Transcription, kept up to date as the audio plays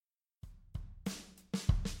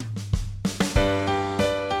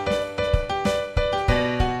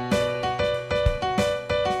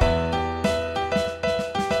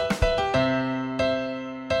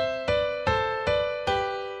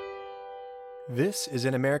This is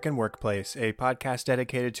An American Workplace, a podcast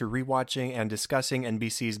dedicated to rewatching and discussing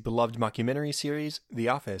NBC's beloved mockumentary series, The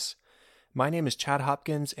Office. My name is Chad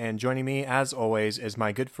Hopkins, and joining me, as always, is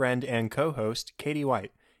my good friend and co-host, Katie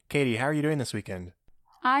White. Katie, how are you doing this weekend?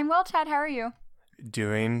 I'm well, Chad. How are you?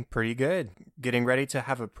 Doing pretty good. Getting ready to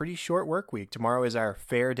have a pretty short work week. Tomorrow is our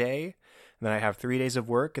fair day, and then I have 3 days of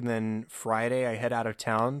work, and then Friday I head out of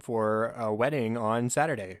town for a wedding on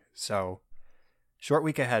Saturday. So, short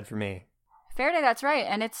week ahead for me. Fair Day, that's right.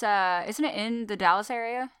 And it's, isn't it in the Dallas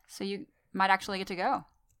area? So you might actually get to go.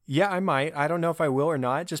 Yeah, I might. I don't know if I will or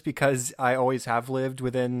not, just because I always have lived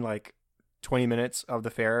within like 20 minutes of the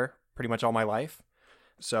fair pretty much all my life.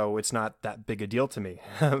 So it's not that big a deal to me.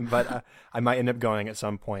 But I might end up going at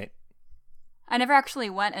some point. I never actually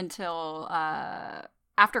went until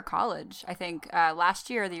after college. I think last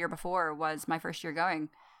year or the year before was my first year going.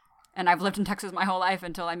 And I've lived in Texas my whole life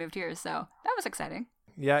until I moved here. So that was exciting.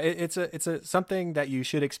 Yeah, it's something that you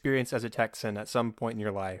should experience as a Texan at some point in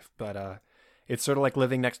your life. But it's sort of like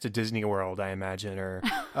living next to Disney World, I imagine, or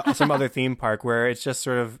some other theme park where it's just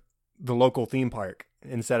sort of the local theme park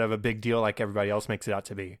instead of a big deal like everybody else makes it out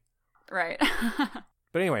to be. Right.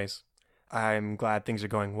 But anyways, I'm glad things are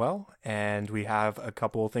going well, and we have a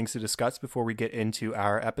couple of things to discuss before we get into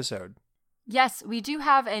our episode. Yes, we do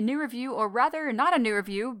have a new review, or rather not a new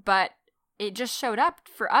review, but it just showed up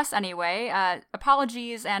for us anyway.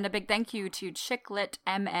 Apologies and a big thank you to Chicklit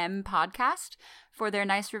MM Podcast for their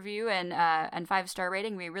nice review and 5-star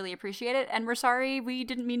rating. We really appreciate it. And we're sorry we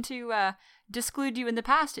didn't mean to disclude you in the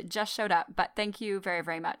past. It just showed up. But thank you very,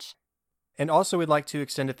 very much. And also we'd like to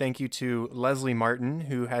extend a thank you to Leslie Martin,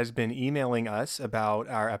 who has been emailing us about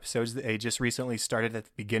our episodes that they just recently started at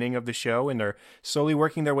the beginning of the show, and they're slowly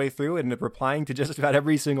working their way through and replying to just about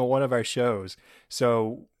every single one of our shows.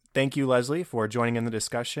 So thank you, Leslie, for joining in the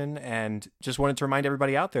discussion, and just wanted to remind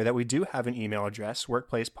everybody out there that we do have an email address,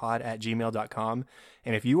 workplacepod@gmail.com,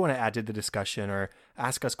 and if you want to add to the discussion or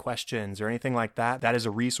ask us questions or anything like that, that is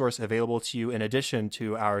a resource available to you in addition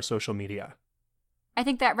to our social media. I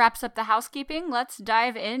think that wraps up the housekeeping. Let's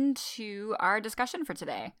dive into our discussion for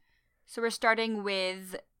today. So we're starting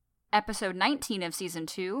with episode 19 of season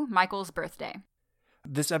 2, Michael's birthday.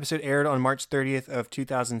 This episode aired on March 30th of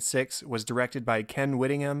 2006, was directed by Ken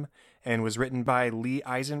Whittingham, and was written by Lee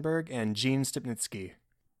Eisenberg and Gene Stupnitsky.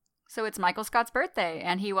 So it's Michael Scott's birthday,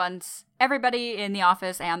 and he wants everybody in the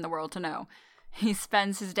office and the world to know. He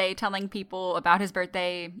spends his day telling people about his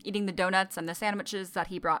birthday, eating the donuts and the sandwiches that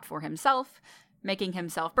he brought for himself, making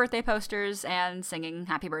himself birthday posters, and singing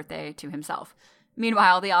happy birthday to himself.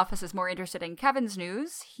 Meanwhile, the office is more interested in Kevin's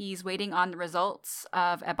news. He's waiting on the results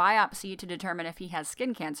of a biopsy to determine if he has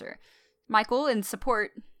skin cancer. Michael, in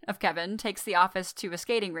support of Kevin, takes the office to a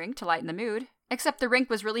skating rink to lighten the mood, except the rink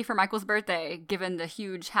was really for Michael's birthday, given the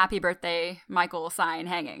huge happy birthday Michael sign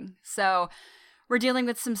hanging. So we're dealing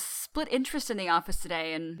with some split interest in the office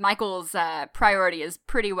today, and Michael's priority is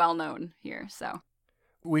pretty well known here, so.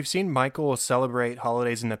 We've seen Michael celebrate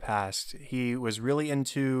holidays in the past. He was really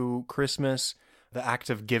into Christmas, the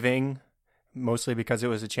act of giving, mostly because it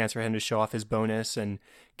was a chance for him to show off his bonus and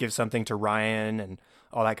give something to Ryan and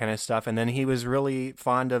all that kind of stuff. And then he was really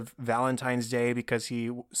fond of Valentine's Day because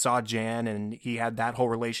he saw Jan and he had that whole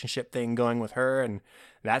relationship thing going with her, and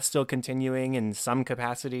that's still continuing in some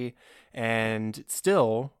capacity. And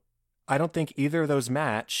still, I don't think either of those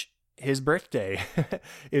match his birthday.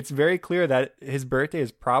 It's very clear that his birthday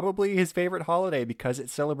is probably his favorite holiday because it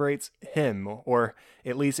celebrates him, or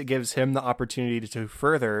at least it gives him the opportunity to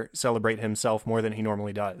further celebrate himself more than he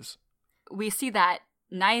normally does. We see that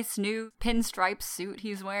nice new pinstripe suit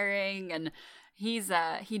he's wearing, and he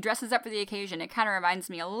dresses up for the occasion. It kind of reminds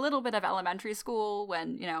me a little bit of elementary school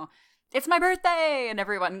when, it's my birthday, and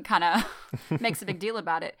everyone kind of makes a big deal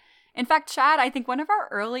about it. In fact, Chad, I think one of our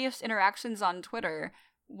earliest interactions on Twitter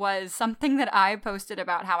was something that I posted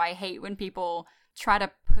about how I hate when people try to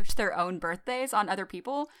push their own birthdays on other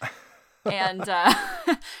people. And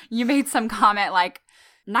you made some comment like,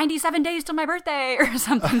 97 days till my birthday or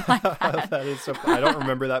something like that. That is so funny. I don't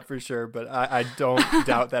remember that for sure, but I don't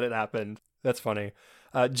doubt that it happened. That's funny.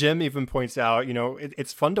 Jim even points out,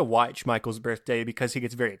 it's fun to watch Michael's birthday because he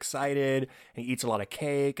gets very excited and he eats a lot of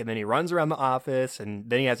cake, and then he runs around the office, and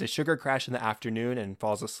then he has a sugar crash in the afternoon and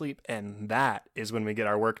falls asleep. And that is when we get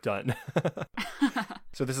our work done.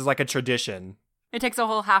 So this is like a tradition. It takes a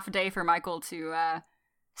whole half a day for Michael to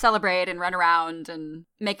celebrate and run around and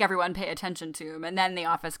make everyone pay attention to him, and then the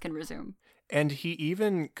office can resume. And he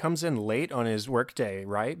even comes in late on his workday,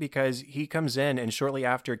 right? Because he comes in, and shortly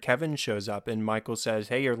after Kevin shows up and Michael says,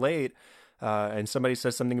 "Hey, you're late." And somebody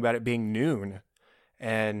says something about it being noon.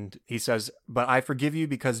 And he says, "But I forgive you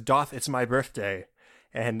because doth it's my birthday."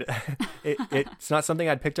 And it's not something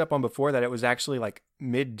I'd picked up on before, that it was actually like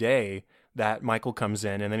midday that Michael comes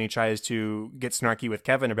in, and then he tries to get snarky with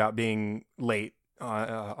Kevin about being late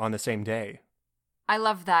on the same day. I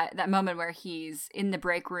love that moment where he's in the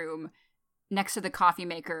break room next to the coffee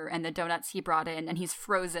maker and the donuts he brought in, and he's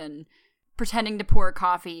frozen, pretending to pour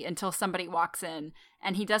coffee until somebody walks in.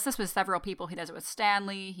 And he does this with several people. He does it with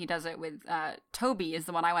Stanley. He does it with Toby is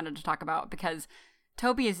the one I wanted to talk about, because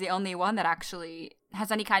Toby is the only one that actually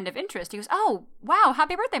has any kind of interest. He goes, "Oh, wow,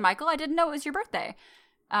 happy birthday, Michael. I didn't know it was your birthday."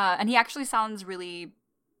 And he actually sounds really,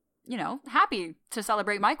 happy to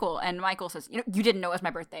celebrate Michael. And Michael says, "You didn't know it was my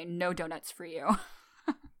birthday. No donuts for you."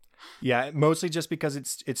 Yeah, mostly just because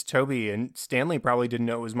it's Toby, and Stanley probably didn't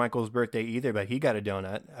know it was Michael's birthday either, but he got a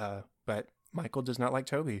donut. But Michael does not like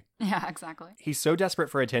Toby. Yeah, exactly. He's so desperate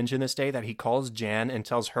for attention this day that he calls Jan and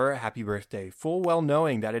tells her happy birthday, full well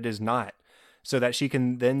knowing that it is not, so that she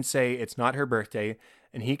can then say it's not her birthday,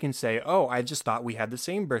 and he can say, "Oh, I just thought we had the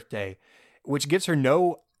same birthday," which gives her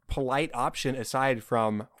no polite option aside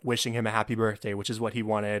from wishing him a happy birthday, which is what he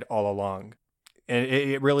wanted all along. And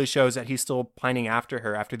it really shows that he's still pining after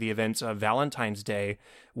her after the events of Valentine's Day,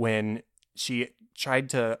 when she tried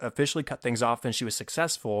to officially cut things off and she was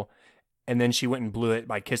successful, and then she went and blew it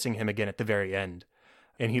by kissing him again at the very end.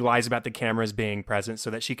 And he lies about the cameras being present so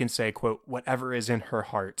that she can say, quote, "whatever is in her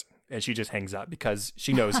heart," and she just hangs up because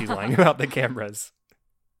she knows he's lying about the cameras.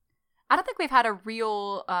 I don't think we've had a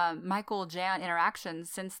real Michael-Jan interaction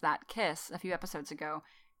since that kiss a few episodes ago.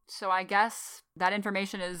 So I guess that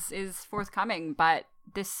information is forthcoming, but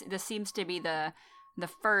this seems to be the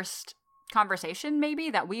first conversation maybe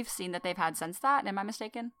that we've seen that they've had since that. Am I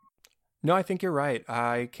mistaken? No, I think you're right.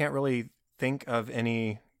 I can't really think of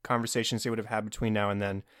any conversations they would have had between now and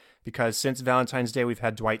then, because since Valentine's Day, we've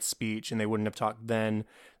had Dwight's speech, and they wouldn't have talked then.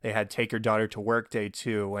 They had Take Your Daughter to Work Day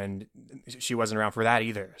too, and she wasn't around for that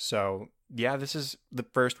either. So yeah, this is the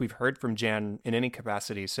first we've heard from Jan in any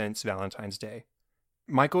capacity since Valentine's Day.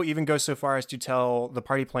 Michael even goes so far as to tell the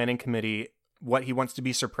party planning committee what he wants to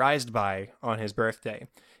be surprised by on his birthday,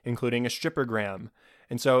 including a strippergram.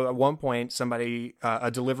 And so at one point,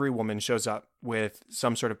 a delivery woman shows up with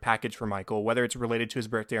some sort of package for Michael. Whether it's related to his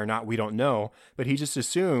birthday or not, we don't know, but he just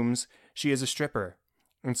assumes she is a stripper.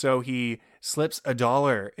 And so he slips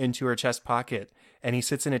 $1 into her chest pocket, and he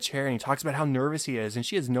sits in a chair and he talks about how nervous he is, and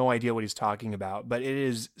she has no idea what he's talking about. But it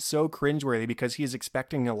is so cringeworthy because he is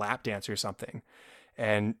expecting a lap dance or something.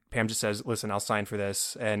 And Pam just says, "Listen, I'll sign for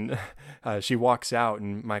this." And she walks out,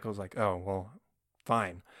 and Michael's like, "Oh, well,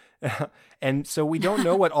 fine." And so we don't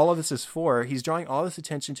know what all of this is for. He's drawing all this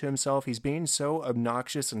attention to himself. He's being so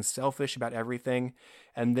obnoxious and selfish about everything.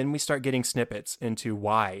 And then we start getting snippets into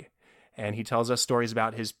why. And he tells us stories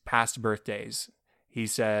about his past birthdays. He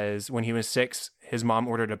says when he was 6, his mom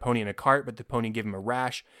ordered a pony in a cart, but the pony gave him a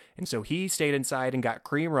rash. And so he stayed inside and got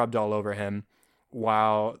cream rubbed all over him,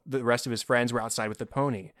 while the rest of his friends were outside with the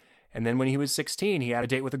pony. And then when he was 16, he had a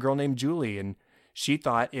date with a girl named Julie, and she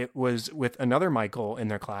thought it was with another Michael in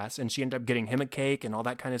their class, and she ended up getting him a cake and all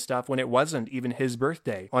that kind of stuff when it wasn't even his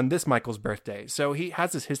birthday on this Michael's birthday. So he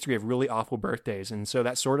has this history of really awful birthdays, and so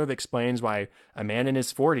that sort of explains why a man in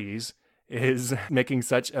his 40s is making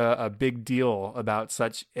such a big deal about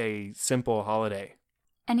such a simple holiday.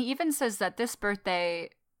 And he even says that this birthday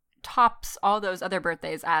tops all those other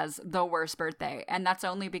birthdays as the worst birthday, and that's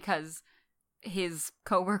only because his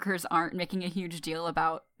coworkers aren't making a huge deal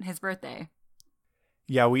about his birthday.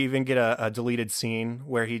 Yeah, we even get a deleted scene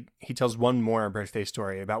where he tells one more birthday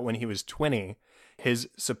story about when he was 20. His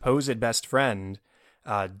supposed best friend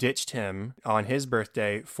ditched him on his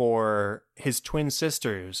birthday for his twin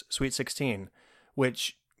sister's Sweet 16,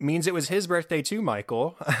 which means it was his birthday too,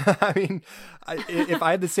 Michael. I mean, if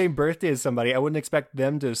I had the same birthday as somebody, I wouldn't expect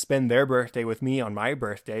them to spend their birthday with me on my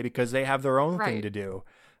birthday because they have their own thing to do.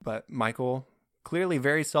 But Michael, clearly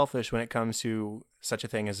very selfish when it comes to such a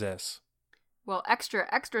thing as this. Well,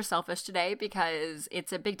 extra selfish today because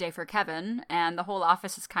it's a big day for Kevin, and the whole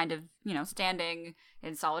office is kind of, standing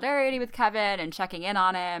in solidarity with Kevin and checking in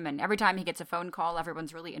on him. And every time he gets a phone call,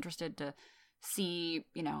 everyone's really interested to see,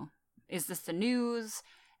 is this the news?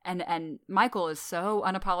 And Michael is so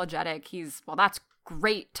unapologetic. Well, that's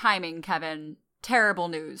great timing, Kevin. Terrible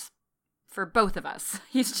news for both of us.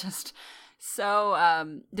 He's just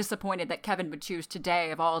so disappointed that Kevin would choose today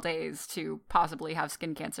of all days to possibly have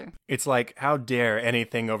skin cancer. It's like, how dare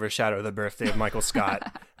anything overshadow the birthday of Michael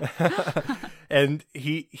Scott? And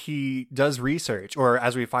he does research, or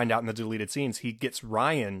as we find out in the deleted scenes, he gets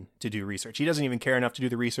Ryan to do research. He doesn't even care enough to do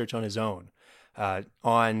the research on his own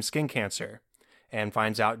on skin cancer, and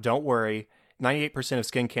finds out, don't worry, 98% of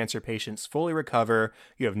skin cancer patients fully recover.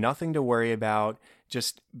 You have nothing to worry about.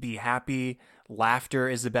 Just be happy. Laughter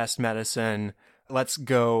is the best medicine. Let's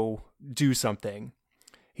go do something.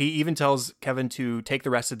 He even tells Kevin to take the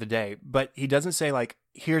rest of the day, but he doesn't say, like,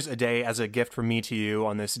 here's a day as a gift from me to you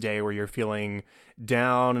on this day where you're feeling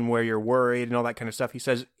down and where you're worried and all that kind of stuff. He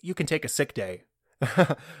says, you can take a sick day.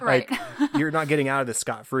 Right. Like, you're not getting out of this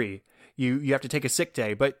scot-free. You have to take a sick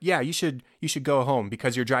day, but yeah, you should go home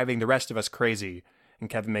because you're driving the rest of us crazy. And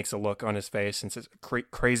Kevin makes a look on his face and says,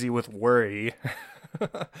 crazy with worry.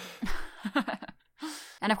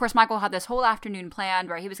 And of course, Michael had this whole afternoon planned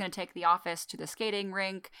where he was going to take the office to the skating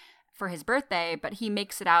rink for his birthday, but he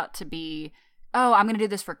makes it out to be, oh, I'm going to do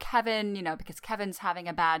this for Kevin, because Kevin's having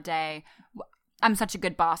a bad day. I'm such a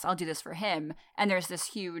good boss. I'll do this for him. And there's this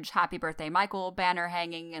huge happy birthday Michael banner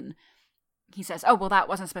hanging, and he says, oh, well, that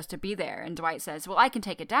wasn't supposed to be there. And Dwight says, well, I can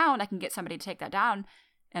take it down. I can get somebody to take that down.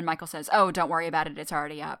 And Michael says, oh, don't worry about it. It's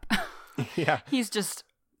already up. Yeah. He's just,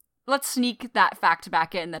 let's sneak that fact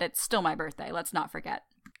back in that it's still my birthday. Let's not forget.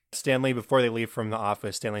 Stanley, before they leave from the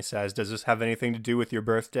office, Stanley says, does this have anything to do with your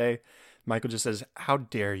birthday? Michael just says, how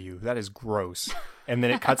dare you? That is gross. And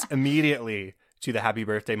then it cuts immediately to the happy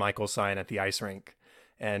birthday Michael sign at the ice rink.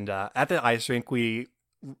 And at the ice rink, we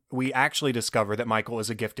actually discover that Michael is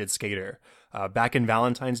a gifted skater. Back in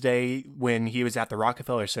Valentine's Day, when he was at the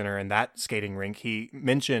Rockefeller Center and that skating rink, he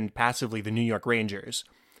mentioned passively the New York Rangers.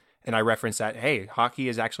 And I referenced that, hey, hockey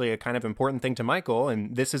is actually a kind of important thing to Michael,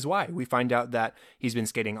 and this is why. We find out that he's been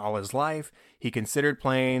skating all his life. He considered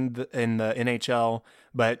playing in the NHL,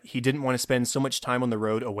 but he didn't want to spend so much time on the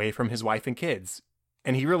road away from his wife and kids.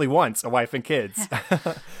 And he really wants a wife and kids.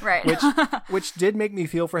 Right. which did make me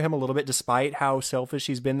feel for him a little bit, despite how selfish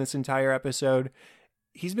he's been this entire episode.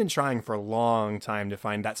 He's been trying for a long time to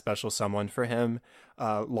find that special someone for him,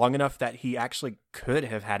 long enough that he actually could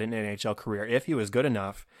have had an NHL career if he was good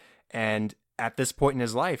enough. And at this point in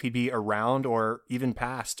his life, he'd be around or even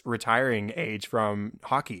past retiring age from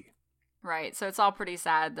hockey. Right. So it's all pretty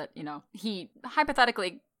sad that, he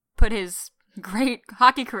hypothetically put his great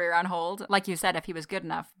hockey career on hold, like you said, if he was good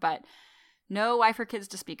enough, but no wife or kids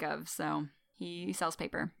to speak of. So he sells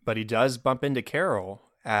paper. But he does bump into Carol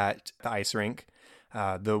at the ice rink,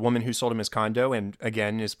 the woman who sold him his condo, and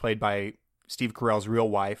again is played by Steve Carell's real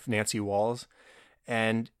wife, Nancy Walls.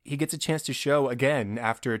 And he gets a chance to show again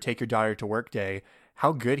after Take Your Daughter to Work Day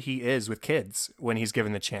how good he is with kids when he's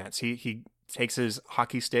given the chance. He takes his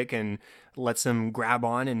hockey stick and lets them grab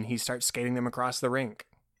on, and he starts skating them across the rink.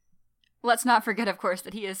 Let's not forget, of course,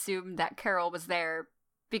 that he assumed that Carol was there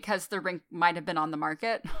because the rink might have been on the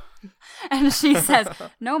market. And she says,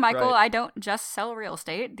 no, Michael, right. I don't just sell real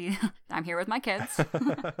estate. I'm here with my kids.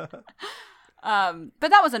 But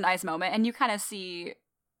that was a nice moment. And you kind of see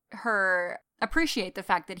her appreciate the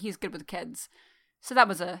fact that he's good with kids. So that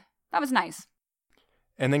was nice.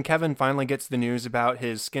 And then Kevin finally gets the news about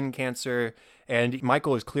his skin cancer, and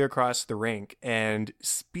Michael is clear across the rink and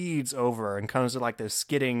speeds over and comes to like this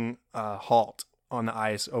skidding halt on the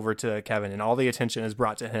ice over to Kevin, and all the attention is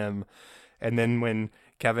brought to him. And then when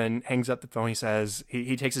Kevin hangs up the phone, he says,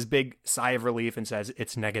 he takes his big sigh of relief and says,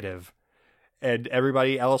 it's negative. And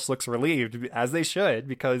everybody else looks relieved, as they should,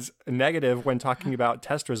 because negative when talking about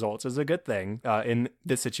test results is a good thing in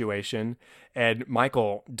this situation. And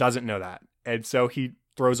Michael doesn't know that. And so he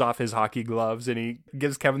throws off his hockey gloves and he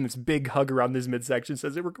gives Kevin this big hug around his midsection,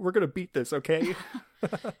 says, we're going to beat this, okay?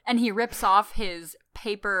 And he rips off his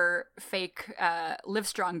paper fake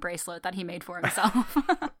Livestrong bracelet that he made for himself.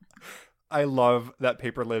 I love that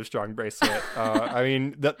paper Livestrong bracelet. I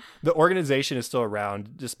mean, the organization is still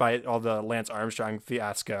around despite all the Lance Armstrong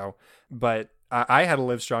fiasco. But I had a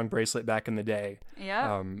Livestrong bracelet back in the day.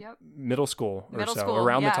 Yeah. Middle school or so,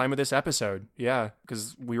 around the time of this episode. Yeah,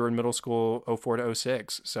 because we were in middle school 04 to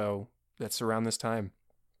 06. So that's around this time.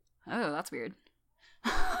 Oh, that's weird.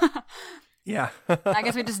 Yeah. I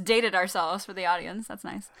guess we just dated ourselves for the audience. That's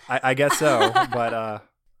nice. I guess so. But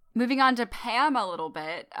moving on to Pam a little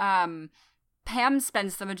bit. Pam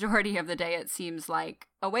spends the majority of the day, it seems like,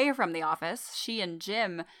 away from the office. She and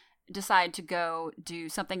Jim decide to go do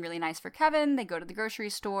something really nice for Kevin. They go to the grocery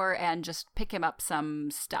store and just pick him up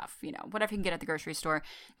some stuff, whatever you can get at the grocery store.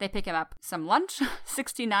 They pick him up some lunch,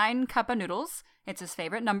 69 cup of noodles. It's his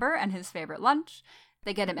favorite number and his favorite lunch.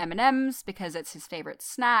 They get him M&Ms because it's his favorite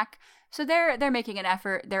snack. So they're making an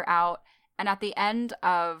effort. They're out. And at the end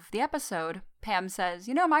of the episode, Pam says,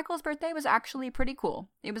 Michael's birthday was actually pretty cool.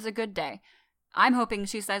 It was a good day. I'm hoping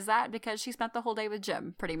she says that because she spent the whole day with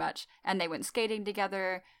Jim, pretty much. And they went skating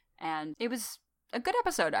together. And it was a good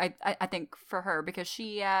episode, I think, for her, because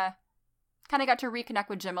she kind of got to reconnect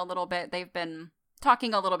with Jim a little bit. They've been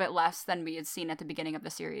talking a little bit less than we had seen at the beginning of the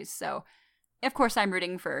series. So, of course, I'm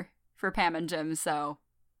rooting for Pam and Jim, so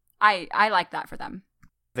I like that for them.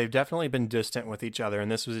 They've definitely been distant with each other, and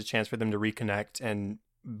this was a chance for them to reconnect and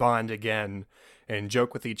bond again and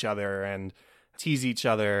joke with each other and tease each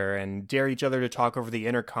other and dare each other to talk over the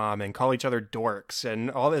intercom and call each other dorks and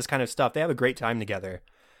all this kind of stuff. They have a great time together.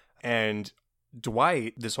 And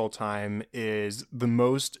Dwight, this whole time, is the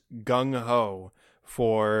most gung-ho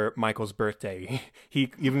for Michael's birthday.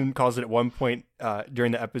 He even calls it at one point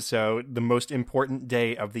during the episode the most important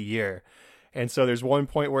day of the year. And so there's one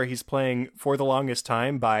point where he's playing For the Longest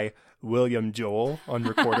Time by William Joel on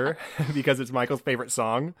recorder because it's Michael's favorite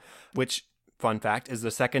song, which, fun fact, is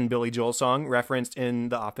the second Billy Joel song referenced in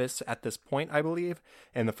The Office at this point, I believe.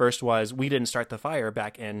 And the first was We Didn't Start the Fire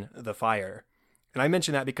back in The Fire. And I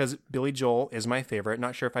mention that because Billy Joel is my favorite.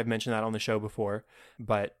 Not sure if I've mentioned that on the show before,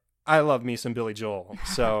 but I love me some Billy Joel.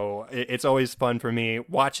 So it's always fun for me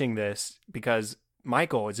watching this because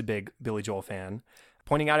Michael is a big Billy Joel fan,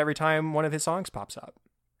 pointing out every time one of his songs pops up.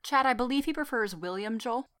 Chad, I believe he prefers William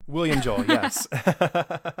Joel. William Joel, yes.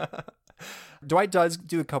 Dwight does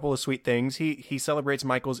do a couple of sweet things. He celebrates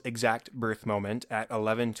Michael's exact birth moment at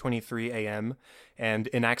 11:23 a.m. and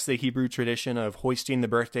enacts the Hebrew tradition of hoisting the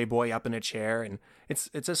birthday boy up in a chair. And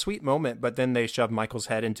it's a sweet moment, but then they shove Michael's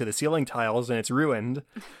head into the ceiling tiles and it's ruined.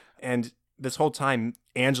 And this whole time,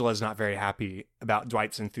 Angela's not very happy about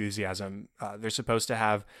Dwight's enthusiasm. They're supposed to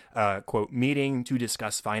have a, quote, meeting to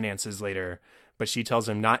discuss finances later, but she tells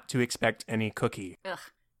him not to expect any cookie. Ugh.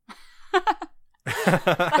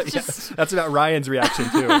 That's about Ryan's reaction,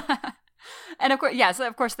 too. And of course, yeah, so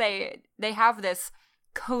of course they have this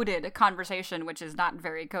coded conversation, which is not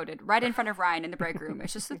very coded, right in front of Ryan in the break room.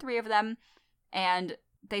 It's just the three of them, and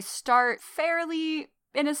they start fairly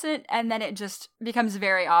innocent, and then it just becomes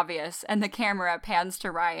very obvious, and the camera pans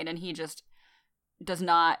to Ryan, and he just does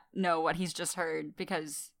not know what he's just heard,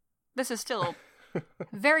 because this is still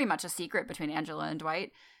very much a secret between Angela and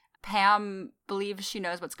Dwight. Pam believes she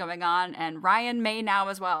knows what's going on, and Ryan may now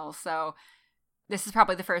as well, so this is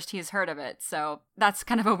probably the first he's heard of it, so that's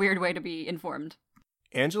kind of a weird way to be informed.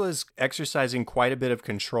 Angela's exercising quite a bit of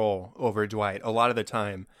control over Dwight a lot of the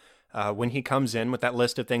time. When he comes in with that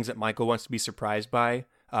list of things that Michael wants to be surprised by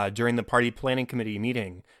during the party planning committee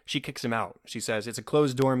meeting, she kicks him out. She says it's a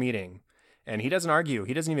closed-door meeting. And he doesn't argue.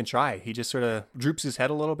 He doesn't even try. He just sort of droops his head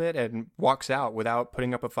a little bit and walks out without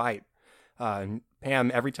putting up a fight. Pam,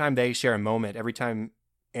 every time they share a moment, every time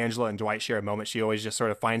Angela and Dwight share a moment, she always just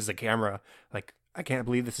sort of finds the camera. Like, I can't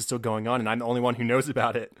believe this is still going on, and I'm the only one who knows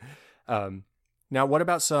about it. Now, what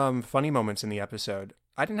about some funny moments in the episode?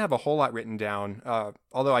 I didn't have a whole lot written down,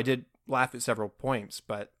 although I did laugh at several points,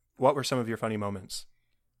 but what were some of your funny moments?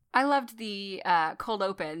 I loved the cold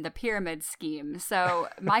open, the pyramid scheme. So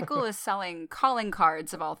Michael is selling calling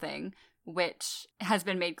cards of all things, which has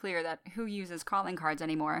been made clear that who uses calling cards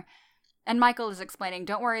anymore. And Michael is explaining,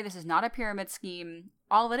 don't worry, this is not a pyramid scheme.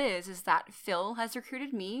 All it is that Phil has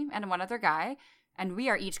recruited me and one other guy, and we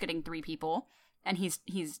are each getting 3 people. And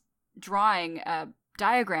he's drawing a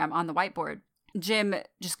diagram on the whiteboard. Jim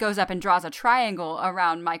just goes up and draws a triangle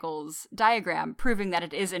around Michael's diagram, proving that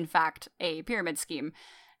it is, in fact, a pyramid scheme.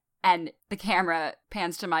 And the camera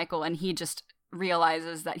pans to Michael, and he just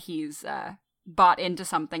realizes that he's bought into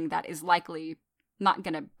something that is likely not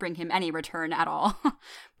going to bring him any return at all.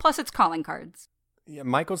 Plus, it's calling cards. Yeah,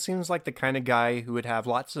 Michael seems like the kind of guy who would have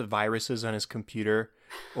lots of viruses on his computer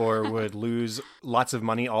or would lose lots of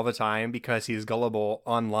money all the time because he's gullible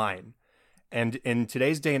online. And in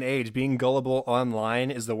today's day and age, being gullible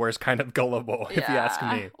online is the worst kind of gullible, if you ask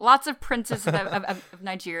me. Lots of princes of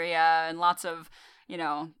Nigeria and lots of,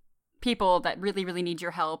 people that really, really need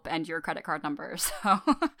your help and your credit card number. So,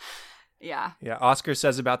 yeah. Yeah, Oscar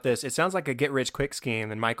says about this, it sounds like a get-rich-quick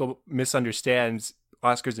scheme, and Michael misunderstands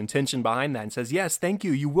Oscar's intention behind that and says, yes, thank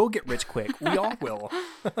you, you will get rich quick. We all will.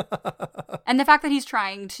 And the fact that he's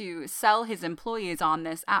trying to sell his employees on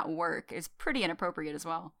this at work is pretty inappropriate as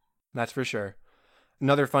well. That's for sure.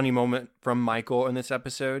 Another funny moment from Michael in this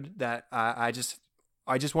episode that I just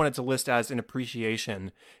wanted to list as an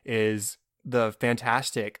appreciation is the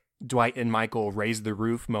fantastic Dwight and Michael raise the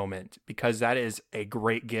roof moment, because that is a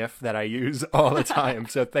great gif that I use all the time.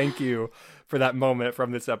 So thank you for that moment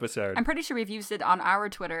from this episode. I'm pretty sure we've used it on our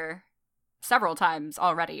Twitter several times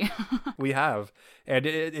already. We have. And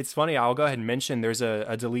it's funny. I'll go ahead and mention there's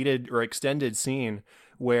a deleted or extended scene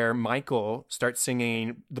where Michael starts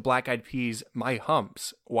singing the Black Eyed Peas' My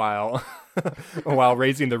Humps while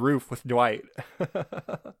raising the roof with Dwight.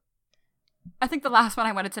 I think the last one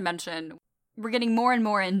I wanted to mention, we're getting more and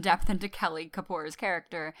more in depth into Kelly Kapoor's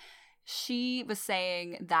character. She was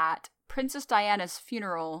saying that Princess Diana's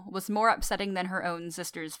funeral was more upsetting than her own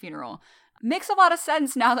sister's funeral. Makes a lot of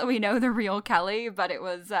sense now that we know the real Kelly, but it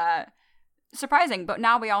was surprising. But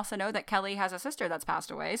now we also know that Kelly has a sister that's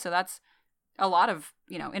passed away, so that's a lot of,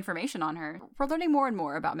 information on her. We're learning more and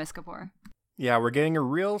more about Miss Kapoor. Yeah, we're getting a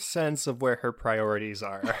real sense of where her priorities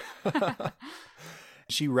are.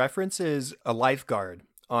 She references a lifeguard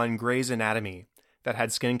on Grey's Anatomy that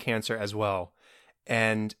had skin cancer as well.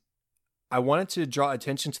 And I wanted to draw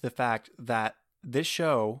attention to the fact that this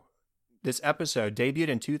episode debuted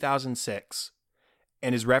in 2006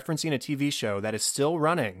 and is referencing a TV show that is still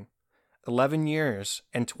running 11 years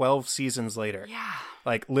and 12 seasons later. Yeah.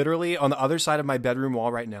 Like literally on the other side of my bedroom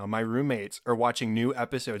wall right now, my roommates are watching new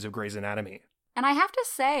episodes of Grey's Anatomy. And I have to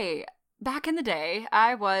say, back in the day,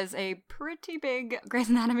 I was a pretty big Grey's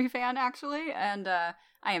Anatomy fan, actually, and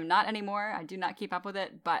I am not anymore. I do not keep up with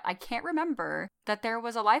it, but I can't remember that there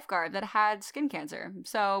was a lifeguard that had skin cancer.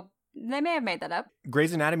 So they may have made that up.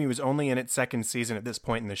 Grey's Anatomy was only in its second season at this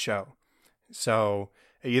point in the show. So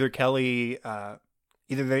either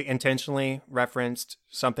they intentionally referenced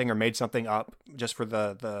something or made something up just for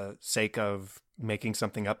the sake of making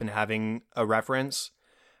something up and having a reference,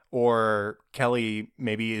 or Kelly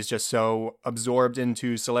maybe is just so absorbed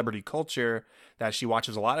into celebrity culture that she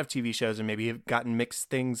watches a lot of TV shows and maybe have gotten mixed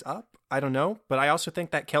things up. I don't know. But I also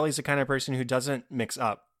think that Kelly's the kind of person who doesn't mix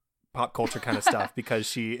up pop culture kind of stuff because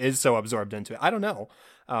she is so absorbed into it. I don't know.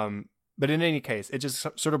 But in any case, it just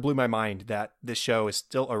sort of blew my mind that this show is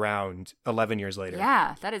still around 11 years later.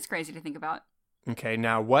 Yeah, that is crazy to think about. Okay,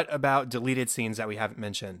 now what about deleted scenes that we haven't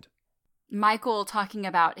mentioned? Michael talking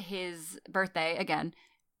about his birthday again.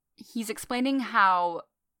 He's explaining how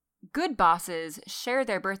good bosses share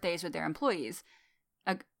their birthdays with their employees.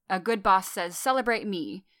 A good boss says, "Celebrate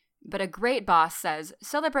me," but a great boss says,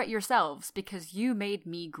 "Celebrate yourselves because you made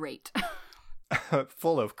me great."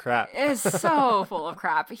 Full of crap. Is so full of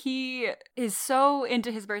crap. He is so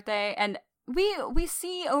into his birthday, and we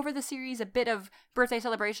see over the series a bit of birthday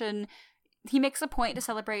celebration. He makes a point to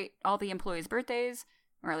celebrate all the employees' birthdays,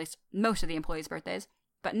 or at least most of the employees' birthdays,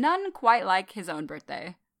 but none quite like his own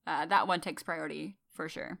birthday. That one takes priority for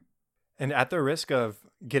sure. And at the risk of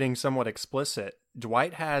getting somewhat explicit,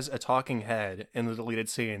 Dwight has a talking head in the deleted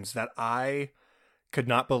scenes that I could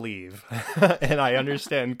not believe. And I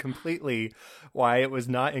understand completely why it was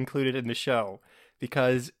not included in the show,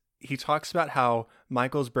 because he talks about how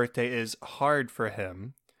Michael's birthday is hard for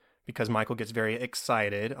him because Michael gets very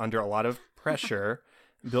excited under a lot of pressure,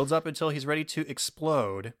 builds up until he's ready to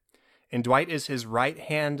explode. And Dwight is his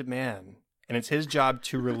right-hand man. And it's his job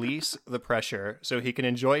to release the pressure so he can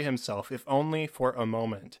enjoy himself, if only for a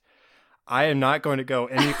moment. I am not going to go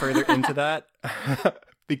any further into that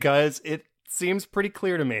because it seems pretty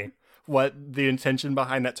clear to me what the intention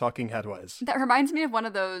behind that talking head was. That reminds me of one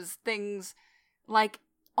of those things, like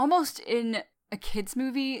almost in a kid's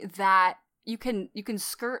movie, that you can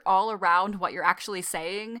skirt all around what you're actually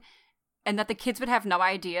saying, and that the kids would have no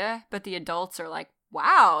idea, but the adults are like,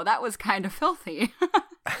 "Wow, that was kind of filthy."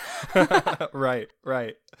 Right.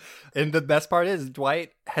 And the best part is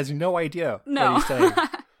Dwight has no idea what he's saying.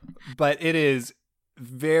 But it is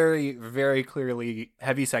very, very clearly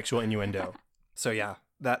heavy sexual innuendo. So yeah,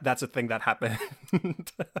 that's a thing that happened.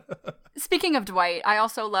 Speaking of Dwight, I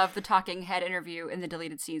also love the talking head interview in the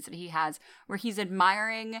deleted scenes that he has, where he's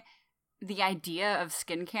admiring the idea of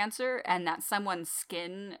skin cancer and that someone's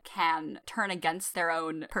skin can turn against their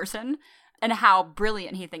own person. And how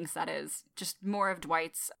brilliant he thinks that is. Just more of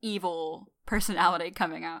Dwight's evil personality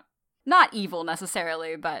coming out. Not evil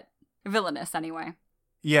necessarily, but villainous anyway.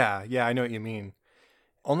 Yeah, I know what you mean.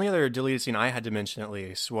 Only other deleted scene I had to mention at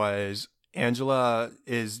least was Angela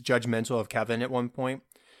is judgmental of Kevin at one point.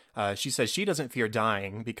 She says she doesn't fear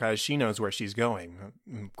dying because she knows where she's going.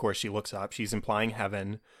 Of course, she looks up. She's implying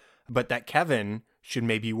heaven. But that Kevin should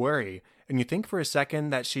maybe worry. And you think for a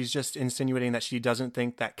second that she's just insinuating that she doesn't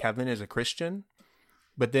think that Kevin is a Christian.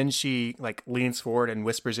 But then she leans forward and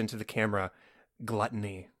whispers into the camera,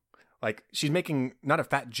 "Gluttony." Like she's making not a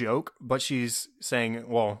fat joke, but she's saying,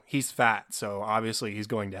 well, he's fat, so obviously he's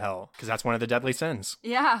going to hell because that's one of the deadly sins.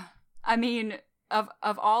 Yeah. I mean, of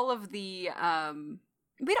all of the,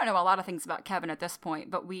 we don't know a lot of things about Kevin at this point,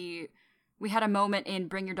 but we had a moment in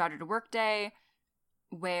Bring Your Daughter to Work Day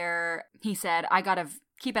where he said, "I gotta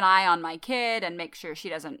keep an eye on my kid and make sure she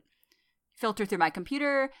doesn't filter through my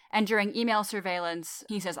computer." And during email surveillance,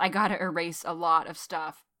 he says, "I gotta erase a lot of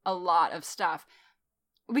stuff.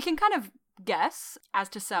 We can kind of guess as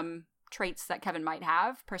to some traits that Kevin might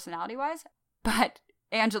have personality-wise, but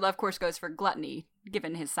Angela, of course, goes for gluttony,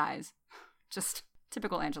 given his size. Just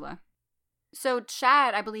typical Angela. So,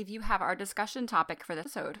 Chad, I believe you have our discussion topic for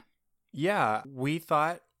this episode. Yeah, we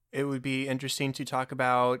thought it would be interesting to talk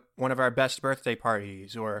about one of our best birthday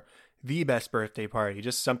parties or the best birthday party,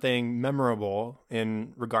 just something memorable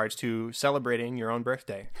in regards to celebrating your own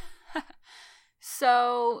birthday.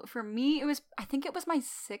 So for me, I think it was my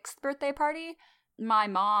 6th birthday party. My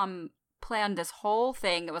mom planned this whole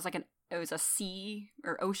thing. It was a sea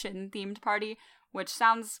or ocean themed party, which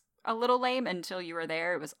sounds a little lame until you were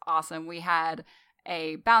there. It was awesome. We had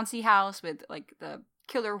a bouncy house with like the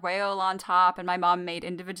killer whale on top, and my mom made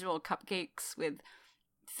individual cupcakes with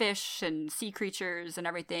fish and sea creatures and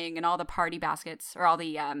everything, and all the party baskets or all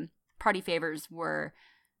the party favors were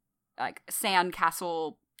like sand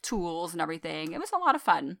castle tools and everything. It was a lot of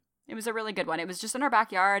fun. It was a really good one. It was just in our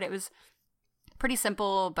backyard. It was pretty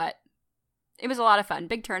simple, but it was a lot of fun.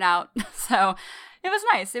 Big turnout. So it was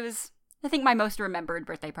nice. It was, I think, my most remembered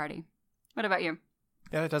birthday party. What about you?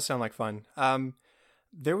 Yeah, that does sound like fun.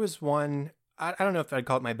 There was one, I don't know if I'd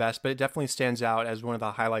call it my best, but it definitely stands out as one of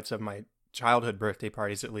the highlights of my childhood birthday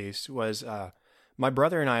parties, at least, was my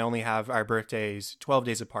brother and I only have our birthdays 12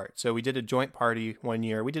 days apart. So we did a joint party one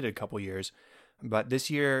year. We did it a couple years. But this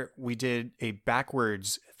year we did a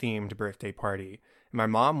backwards themed birthday party. My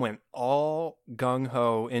mom went all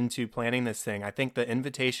gung-ho into planning this thing. I think the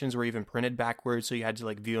invitations were even printed backwards, so you had to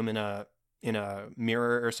like view them in a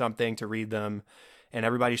mirror or something to read them. And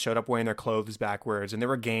everybody showed up wearing their clothes backwards. And there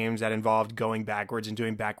were games that involved going backwards and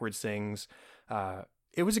doing backwards things.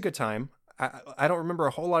 It was a good time. I don't remember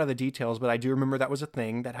a whole lot of the details, but I do remember that was a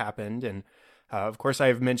thing that happened. And of course, I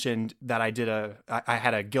have mentioned that I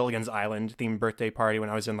had a Gilligan's Island themed birthday party when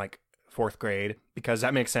I was in like 4th grade, because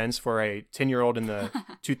that makes sense for a 10-year-old in the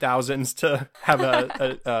 2000s to have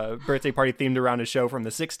a birthday party themed around a show from the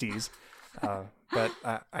 60s. But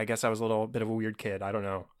I guess I was a little bit of a weird kid. I don't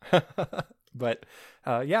know. But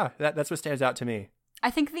yeah, that's what stands out to me. I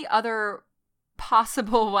think the other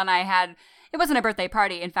possible one I had, it wasn't a birthday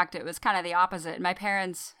party. In fact, it was kind of the opposite. My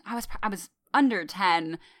parents, I was under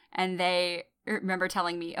 10, and they remember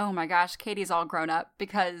telling me, oh my gosh, Katie's all grown up,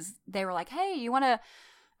 because they were like, hey, you want to,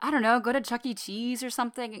 I don't know, go to Chuck E. Cheese or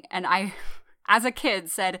something? And I, as a kid,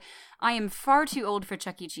 said, I am far too old for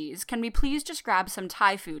Chuck E. Cheese. Can we please just grab some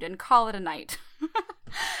Thai food and call it a night?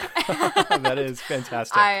 That is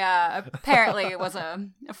fantastic. I apparently was a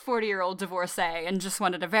 40-year-old divorcee and just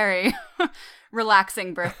wanted a very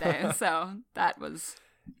relaxing birthday. So that was,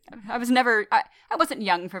 I wasn't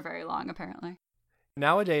young for very long, apparently.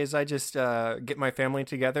 Nowadays, I just get my family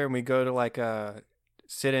together and we go to like a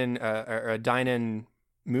sit-in or a dine-in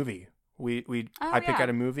movie. I pick out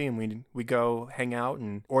a movie and we go hang out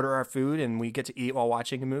and order our food and we get to eat while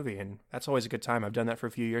watching a movie, and that's always a good time. I've done that for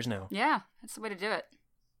a few years now. Yeah, that's the way to do it.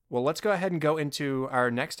 Well, let's go ahead and go into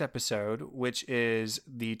our next episode, which is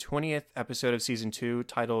the 20th episode of season 2,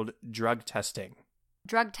 titled Drug Testing.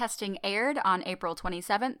 Drug Testing aired on April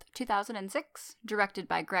 27th, 2006, directed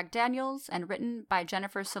by Greg Daniels and written by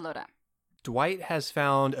Jennifer Salota. Dwight has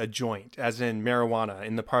found a joint, as in marijuana,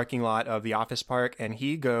 in the parking lot of the office park, and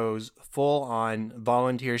he goes full-on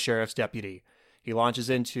volunteer sheriff's deputy. He launches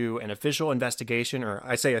into an official investigation, or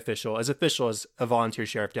I say official as a volunteer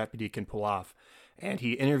sheriff deputy can pull off. And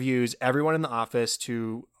he interviews everyone in the office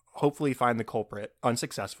to hopefully find the culprit,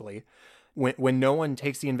 unsuccessfully. When no one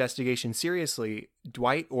takes the investigation seriously,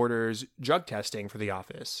 Dwight orders drug testing for the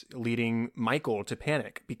office, leading Michael to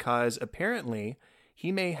panic because apparently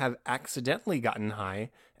he may have accidentally gotten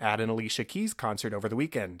high at an Alicia Keys concert over the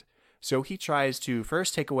weekend. So he tries to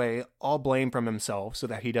first take away all blame from himself so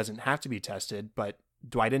that he doesn't have to be tested, but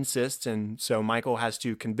Dwight insists, and so Michael has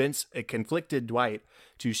to convince a conflicted Dwight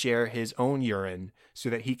to share his own urine so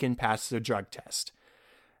that he can pass the drug test.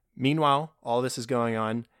 Meanwhile, all this is going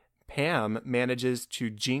on, Pam manages to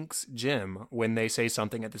jinx Jim when they say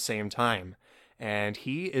something at the same time, and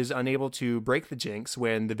he is unable to break the jinx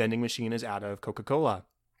when the vending machine is out of Coca-Cola.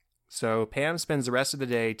 So Pam spends the rest of the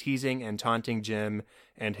day teasing and taunting Jim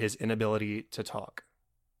and his inability to talk.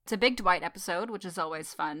 It's a big Dwight episode, which is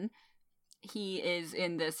always fun. He is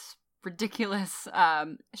in this ridiculous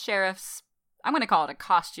sheriff's, I'm going to call it a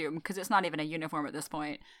costume because it's not even a uniform at this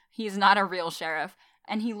point. He's not a real sheriff.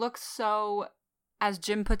 And he looks so, as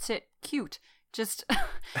Jim puts it, cute. Just,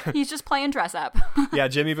 he's just playing dress up. Yeah,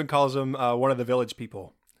 Jim even calls him one of the village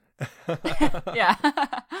people. Yeah.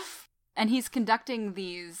 And he's conducting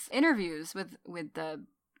these interviews with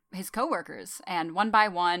his coworkers, and one by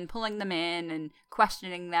one pulling them in and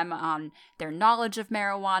questioning them on their knowledge of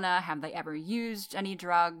marijuana. Have they ever used any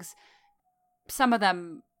drugs? Some of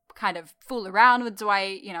them kind of fool around with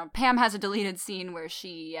Dwight. You know, Pam has a deleted scene where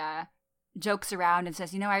she jokes around and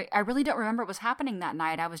says, I really don't remember what was happening that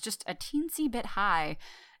night. I was just a teensy bit high.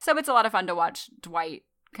 So it's a lot of fun to watch Dwight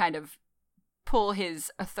kind of pull his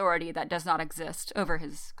authority that does not exist over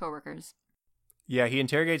his coworkers. Yeah, he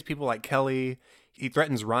interrogates people like Kelly. He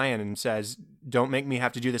threatens Ryan and says, "Don't make me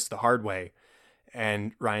have to do this the hard way."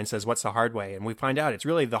 And Ryan says, "What's the hard way?" And we find out it's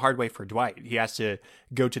really the hard way for Dwight. He has to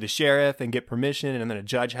go to the sheriff and get permission, and then a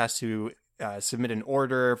judge has to submit an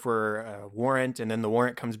order for a warrant, and then the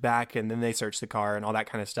warrant comes back, and then they search the car and all that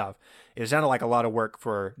kind of stuff. It sounded like a lot of work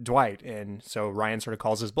for Dwight, and so Ryan sort of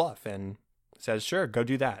calls his bluff and says, "Sure, go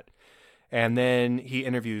do that." And then he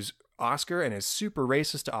interviews Oscar and is super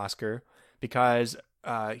racist to Oscar because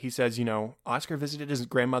he says, Oscar visited his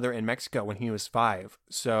grandmother in Mexico when he was 5.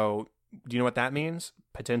 So do you know what that means?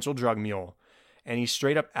 Potential drug mule. And he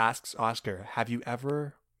straight up asks Oscar, "Have you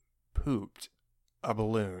ever pooped a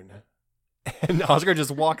balloon?" And Oscar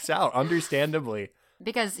just walks out, understandably.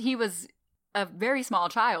 Because he was a very small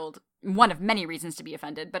child. One of many reasons to be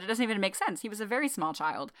offended, but it doesn't even make sense. He was a very small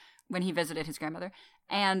child when he visited his grandmother.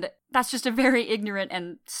 And that's just a very ignorant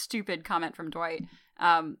and stupid comment from Dwight.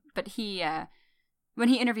 But he, when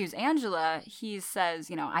he interviews Angela, he says,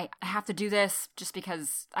 I have to do this just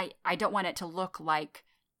because I don't want it to look like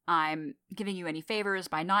I'm giving you any favors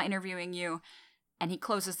by not interviewing you. And he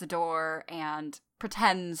closes the door and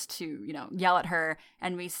pretends to, yell at her.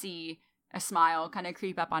 And we see a smile kind of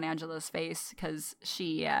creep up on Angela's face because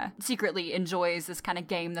she secretly enjoys this kind of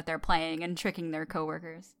game that they're playing and tricking their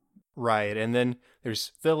coworkers. Right. And then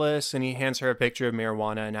there's Phyllis, and he hands her a picture of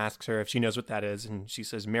marijuana and asks her if she knows what that is. And she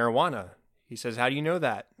says, "Marijuana." He says, "How do you know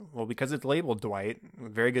that?" "Well, because it's labeled, Dwight.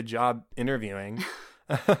 Very good job interviewing."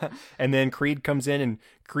 And then Creed comes in, and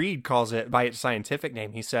Creed calls it by its scientific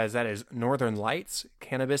name. He says that is Northern Lights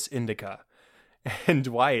Cannabis Indica. And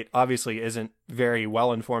Dwight obviously isn't very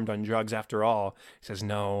well informed on drugs after all. He says,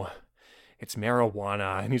 "No, it's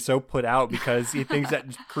marijuana." And he's so put out because he thinks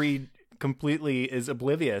that Creed completely is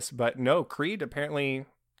oblivious. But no, Creed apparently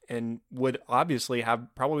and would obviously have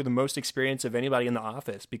probably the most experience of anybody in the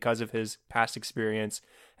office because of his past experience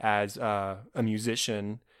as a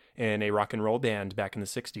musician in a rock and roll band back in the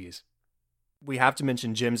 60s. We have to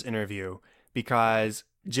mention Jim's interview because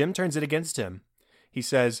Jim turns it against him. He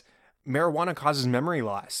says, "Marijuana causes memory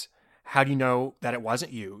loss. How do you know that it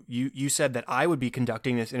wasn't you? You said that I would be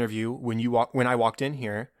conducting this interview when I walked in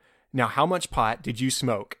here. Now, how much pot did you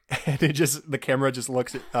smoke?" And the camera just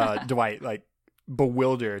looks at Dwight like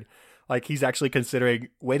bewildered, like he's actually considering,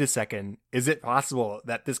 wait a second, is it possible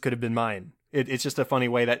that this could have been mine? It's just a funny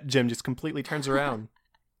way that Jim just completely turns around.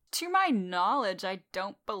 To my knowledge, I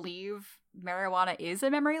don't believe marijuana is a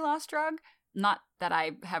memory loss drug. Not that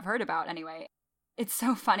I have heard about anyway. It's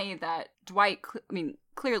so funny that Dwight,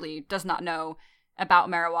 clearly does not know about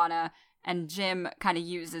marijuana, and Jim kind of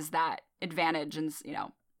uses that advantage and,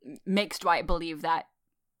 makes Dwight believe that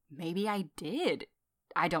maybe I did.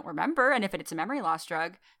 I don't remember, and if it's a memory loss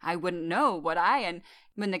drug, I wouldn't know, would I? And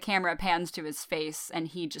when the camera pans to his face, and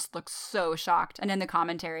he just looks so shocked, and in the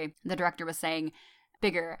commentary, the director was saying,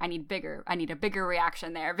 bigger, I need a bigger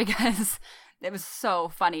reaction there, because it was so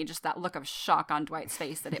funny, just that look of shock on Dwight's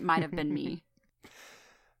face that it might have been me.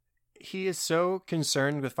 He is so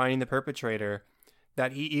concerned with finding the perpetrator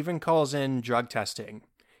that he even calls in drug testing.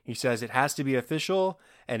 He says it has to be official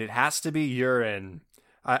and it has to be urine.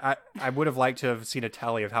 I would have liked to have seen a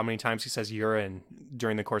tally of how many times he says urine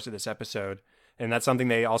during the course of this episode. And that's something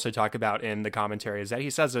they also talk about in the commentary, is that he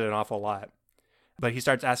says it an awful lot. But he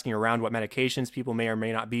starts asking around what medications people may or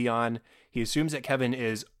may not be on. He assumes that Kevin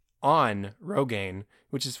is on Rogaine,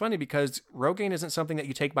 which is funny because Rogaine isn't something that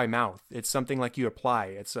you take by mouth. It's something like you apply.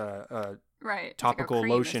 It's a right, topical like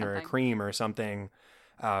lotion or a cream or something.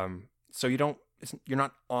 So you're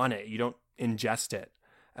not on it. You don't ingest it.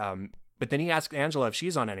 But then he asks Angela if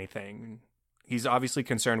she's on anything. He's obviously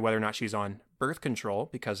concerned whether or not she's on birth control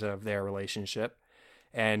because of their relationship.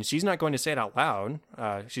 And she's not going to say it out loud.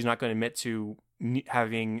 She's not going to admit to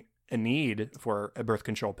having a need for a birth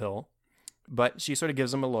control pill. But she sort of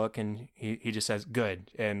gives him a look, and he just says,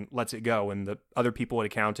 good, and lets it go. And the other people at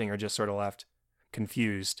accounting are just sort of left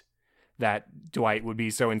confused that Dwight would be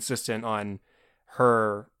so insistent on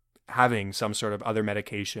her having some sort of other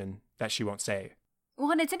medication that she won't say.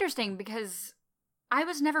 Well, and it's interesting because I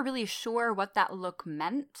was never really sure what that look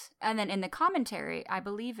meant. And then in the commentary, I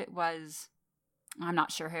believe it was, I'm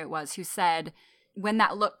not sure who it was, who said when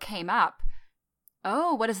that look came up,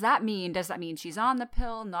 oh, what does that mean? Does that mean she's on the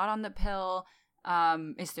pill, not on the pill?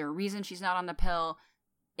 Is there a reason she's not on the pill?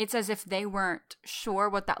 It's as if they weren't sure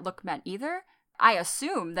what that look meant either. I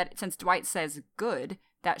assume that since Dwight says good,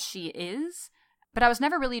 that she is, but I was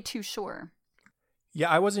never really too sure. Yeah,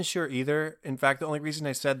 I wasn't sure either. In fact, the only reason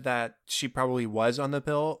I said that she probably was on the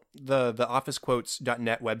pill, the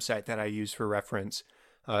officequotes.net website that I use for reference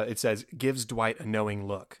It says, gives Dwight a knowing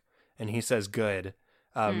look. And he says, good.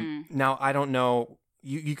 Now, I don't know.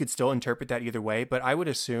 You could still interpret that either way, but I would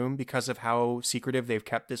assume because of how secretive they've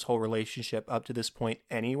kept this whole relationship up to this point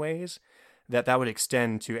anyways, that would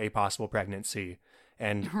extend to a possible pregnancy.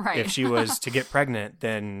 And Right. if she was to get pregnant,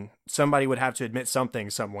 then somebody would have to admit something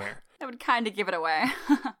somewhere. That would kind of give it away.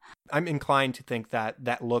 I'm inclined to think that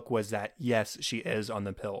that look was that, yes, she is on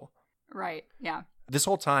the pill. Right, yeah. This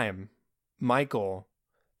whole time, Michael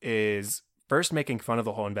is first making fun of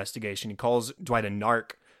the whole investigation. He calls Dwight a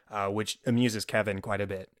narc, which amuses Kevin quite a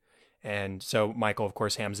bit. And so Michael, of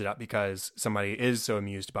course, hams it up because somebody is so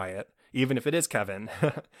amused by it, even if it is Kevin.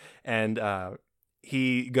 And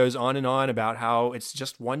he goes on and on about how it's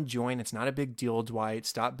just one joint. It's not a big deal, Dwight.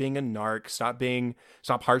 Stop being a narc.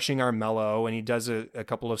 Stop harshing our mellow. And he does a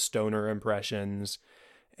couple of stoner impressions.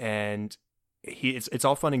 And it's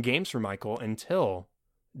all fun and games for Michael until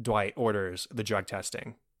Dwight orders the drug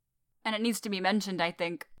testing. And it needs to be mentioned, I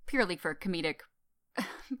think, purely for comedic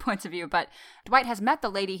points of view, but Dwight has met the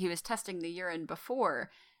lady who was testing the urine before,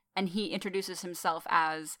 and he introduces himself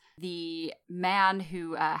as the man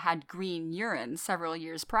who had green urine several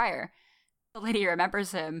years prior. The lady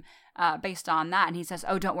remembers him based on that, and he says,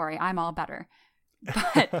 "Oh, don't worry, I'm all better."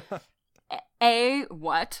 But A,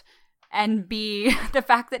 what? And B, the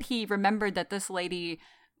fact that he remembered that this lady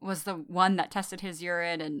was the one that tested his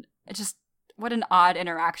urine, and it just, what an odd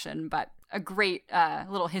interaction, but a great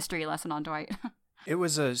little history lesson on Dwight. It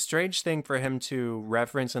was a strange thing for him to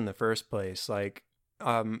reference in the first place. Like,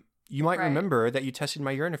 you might remember that you tested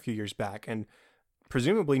my urine a few years back, and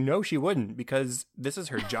presumably, no, she wouldn't, because this is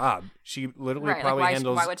her job. She literally probably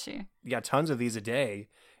handles why would she? Yeah, tons of these a day,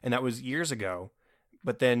 and that was years ago.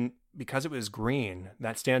 But then, because it was green,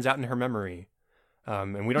 that stands out in her memory.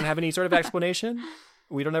 And we don't have any sort of explanation.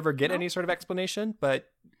 We don't ever get any sort of explanation, but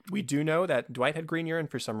we do know that Dwight had green urine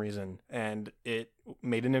for some reason, and it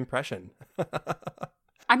made an impression.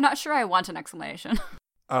 I'm not sure I want an explanation.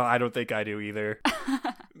 I don't think I do either.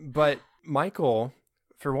 But Michael,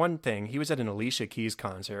 for one thing, he was at an Alicia Keys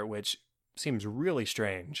concert, which seems really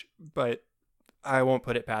strange, but I won't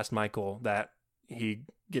put it past Michael that he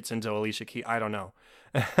gets into Alicia Keys. I don't know.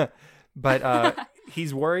 But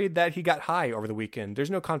he's worried that he got high over the weekend.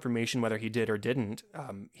 There's no confirmation whether he did or didn't.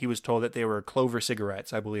 He was told that they were Clover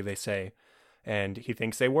cigarettes, I believe they say. And he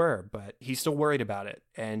thinks they were, but he's still worried about it.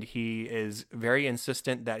 And he is very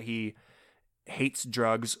insistent that he hates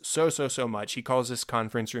drugs so much. He calls this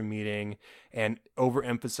conference room meeting and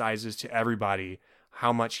overemphasizes to everybody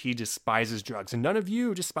how much he despises drugs. And none of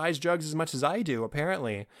you despise drugs as much as I do,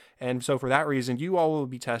 apparently. And so for that reason, you all will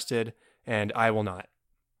be tested and I will not.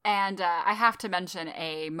 And I have to mention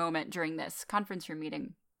a moment during this conference room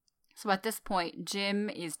meeting. So at this point, Jim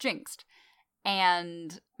is jinxed.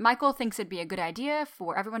 And Michael thinks it'd be a good idea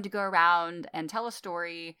for everyone to go around and tell a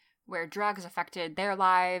story where drugs affected their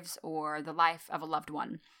lives or the life of a loved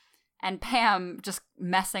one. And Pam, just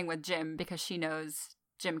messing with Jim because she knows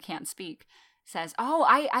Jim can't speak, says, "Oh,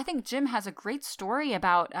 I think Jim has a great story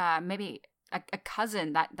about maybe a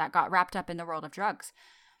cousin that got wrapped up in the world of drugs."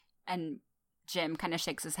 And Jim kind of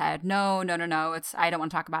shakes his head. No, I don't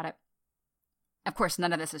want to talk about it. Of course,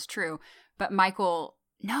 none of this is true. But Michael,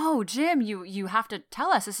 no, Jim, you have to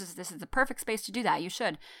tell us. This is the perfect space to do that. You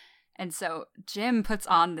should. And so Jim puts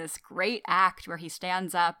on this great act where he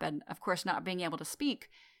stands up and, of course, not being able to speak,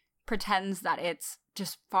 pretends that it's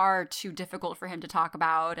just far too difficult for him to talk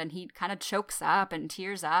about. And he kind of chokes up and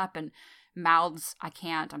tears up and mouths, "I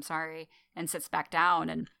can't, I'm sorry," and sits back down.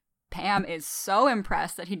 And Pam is so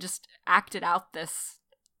impressed that he just acted out this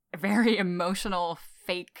very emotional,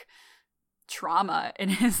 fake trauma in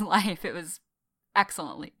his life. It was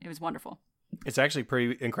it was wonderful. It's actually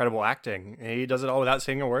pretty incredible acting. He does it all without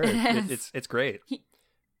saying a word. It's great.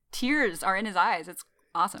 Tears are in his eyes. It's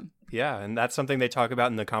awesome. Yeah, and that's something they talk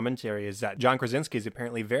about in the commentary is that John Krasinski is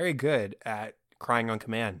apparently very good at crying on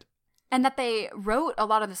command. And that they wrote a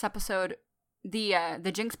lot of this episode,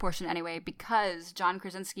 the Jinx portion anyway, because John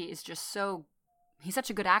Krasinski is just he's such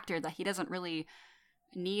a good actor that he doesn't really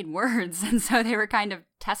need words. And so they were kind of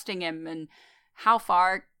testing him and how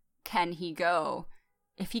far can he go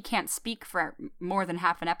if he can't speak for more than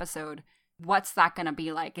half an episode. What's that going to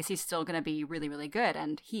be like? Is he still going to be really, really good?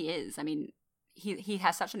 And he is. I mean, he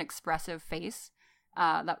has such an expressive face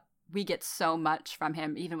that we get so much from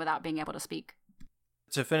him even without being able to speak.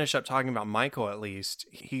 To finish up talking about Michael, at least,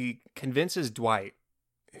 he convinces Dwight,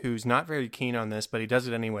 who's not very keen on this, but he does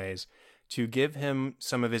it anyways, to give him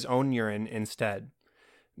some of his own urine instead.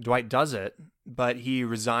 Dwight does it, but he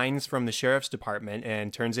resigns from the sheriff's department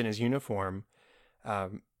and turns in his uniform.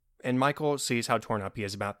 And Michael sees how torn up he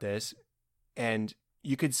is about this, and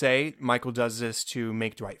You could say Michael does this to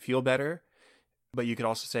make Dwight feel better, but you could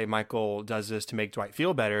also say Michael does this to make Dwight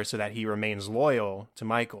feel better so that he remains loyal to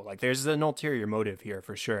Michael. Like, there's an ulterior motive here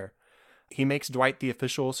for sure. He makes Dwight the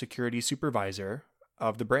official security supervisor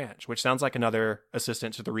of the branch, which sounds like another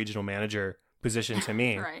assistant to the regional manager position to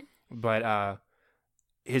me. Right. But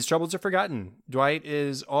his troubles are forgotten. Dwight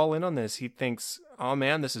is all in on this. He thinks, oh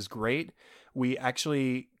man, this is great. We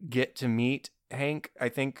actually get to meet Hank, I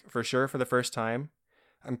think, for sure, for the first time.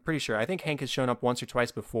 I'm pretty sure. I think Hank has shown up once or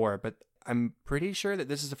twice before, but I'm pretty sure that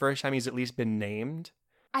this is the first time he's at least been named.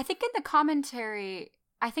 I think in the commentary,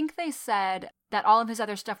 I think they said that all of his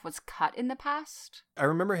other stuff was cut in the past. I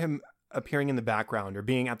remember him appearing in the background or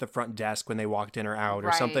being at the front desk when they walked in or out or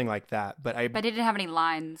Right. something like that. But he didn't have any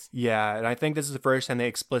lines. Yeah, and I think this is the first time they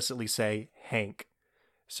explicitly say Hank.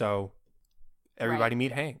 So everybody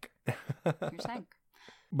meet Hank. Here's Hank.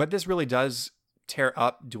 But this really does tear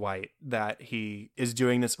up Dwight, that he is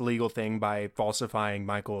doing this illegal thing by falsifying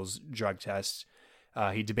Michael's drug tests.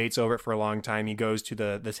 He debates over it for a long time. He goes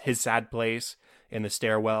to his sad place in the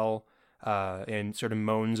stairwell and sort of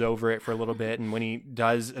moans over it for a little bit. And when he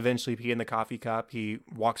does eventually pee in the coffee cup, he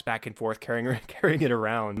walks back and forth carrying it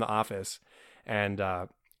around the office. And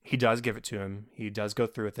he does give it to him. He does go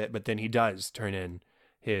through with it, but then he does turn in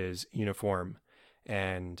his uniform.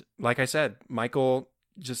 And like I said, Michael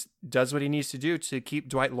just does what he needs to do to keep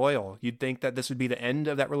Dwight loyal. You'd think that this would be the end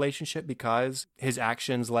of that relationship because his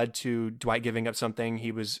actions led to Dwight giving up something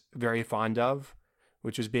he was very fond of,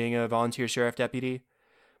 which was being a volunteer sheriff deputy.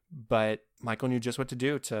 But Michael knew just what to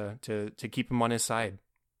do to keep him on his side.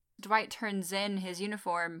 Dwight turns in his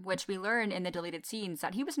uniform, which we learn in the deleted scenes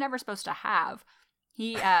that he was never supposed to have.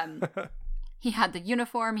 He he had the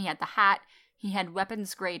uniform, he had the hat, he had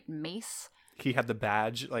weapons-grade mace. He had the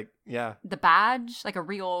badge, The badge, like a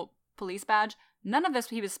real police badge. None of this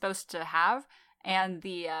he was supposed to have. And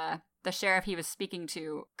the sheriff he was speaking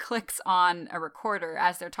to clicks on a recorder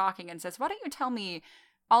as they're talking and says, "Why don't you tell me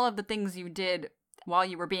all of the things you did while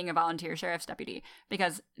you were being a volunteer sheriff's deputy?"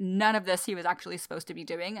 Because none of this he was actually supposed to be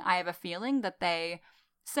doing. I have a feeling that they,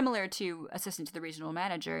 similar to assistant to the regional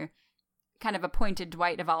manager, kind of appointed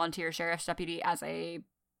Dwight a volunteer sheriff's deputy as a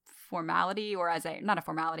formality, or as a, not a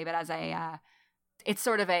formality, but as a, it's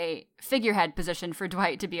sort of a figurehead position for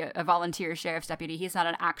Dwight to be a volunteer sheriff's deputy. He's not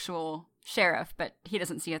an actual sheriff, but he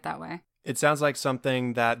doesn't see it that way. It sounds like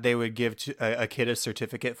something that they would give to a kid a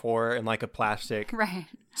certificate for in like a plastic Right.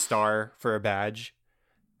 star for a badge.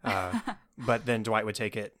 But then Dwight would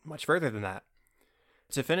take it much further than that.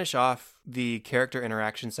 To finish off the character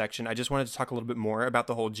interaction section, I just wanted to talk a little bit more about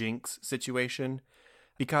the whole Jinx situation,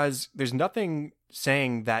 because there's nothing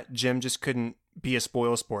saying that Jim just couldn't be a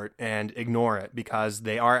spoil sport and ignore it because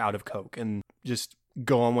they are out of coke and just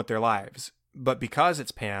go on with their lives. But because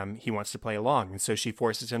it's Pam, he wants to play along. And so she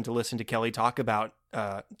forces him to listen to Kelly talk about,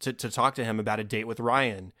 to talk to him about a date with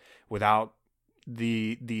Ryan without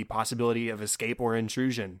the possibility of escape or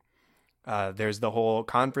intrusion. There's the whole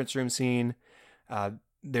conference room scene.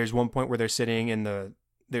 There's one point where they're sitting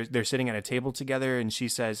they're sitting at a table together, and she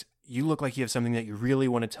says, "You look like you have something that you really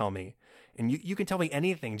want to tell me. And you can tell me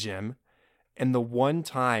anything, Jim." And the one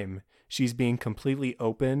time she's being completely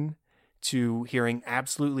open to hearing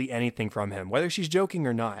absolutely anything from him, whether she's joking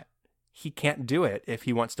or not, he can't do it if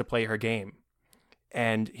he wants to play her game.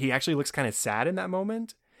 And he actually looks kind of sad in that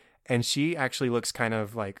moment. And she actually looks kind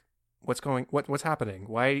of like, what's happening?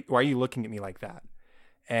 Why are you looking at me like that?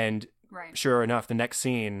 And Right. Sure enough, the next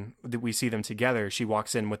scene that we see them together, she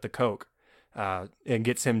walks in with the Coke and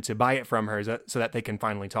gets him to buy it from her so that they can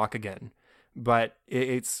finally talk again. But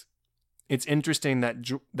it's interesting that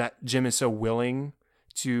Jim is so willing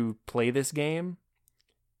to play this game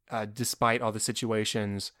despite all the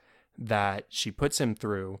situations that she puts him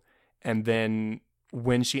through. And then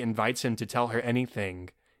when she invites him to tell her anything,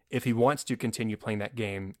 if he wants to continue playing that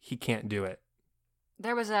game, he can't do it.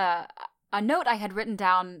 There was a note I had written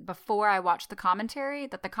down before I watched the commentary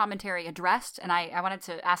that the commentary addressed, and I wanted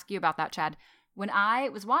to ask you about that, Chad. When I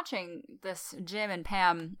was watching this Jim and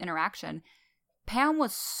Pam interaction, Pam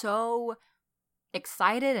was so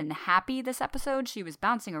excited and happy this episode. She was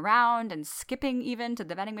bouncing around and skipping even to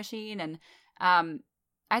the vending machine, and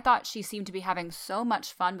I thought she seemed to be having so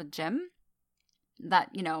much fun with Jim that,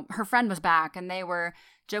 you know, her friend was back and they were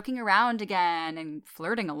joking around again and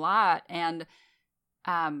flirting a lot. And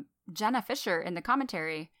Jenna Fisher in the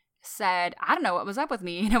commentary said, "I don't know what was up with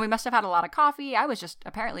me. You know, we must have had a lot of coffee. I was just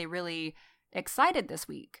apparently really excited this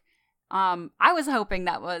week." I was hoping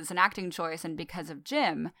that was an acting choice and because of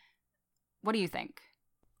Jim. What do you think?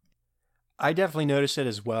 I definitely noticed it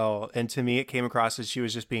as well. And to me, it came across as she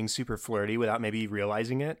was just being super flirty without maybe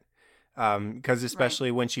realizing it. Because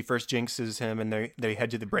especially when she first jinxes him and they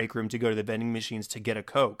head to the break room to go to the vending machines to get a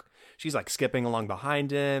Coke, she's like skipping along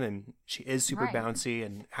behind him, and she is super bouncy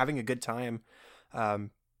and having a good time.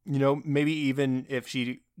 Maybe even if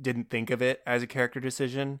she didn't think of it as a character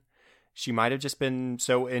decision, she might have just been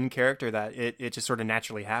so in character that it just sort of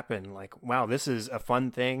naturally happened. Like, wow, this is a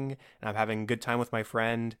fun thing, and I'm having a good time with my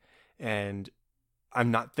friend, and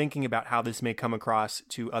I'm not thinking about how this may come across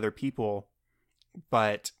to other people,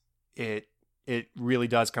 but it really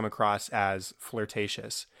does come across as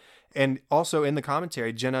flirtatious. And also in the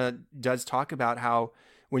commentary, Jenna does talk about how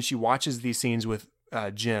when she watches these scenes with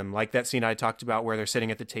Jim, like that scene I talked about where they're sitting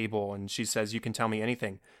at the table and she says, "You can tell me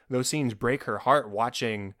anything." Those scenes break her heart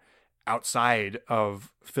watching outside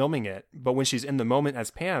of filming it. But when she's in the moment as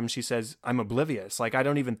Pam, she says, "I'm oblivious. Like, I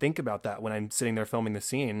don't even think about that when I'm sitting there filming the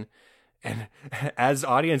scene." And as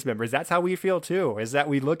audience members, that's how we feel too, is that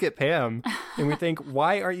we look at Pam and we think,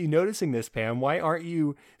 why aren't you noticing this, Pam? Why aren't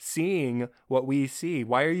you seeing what we see?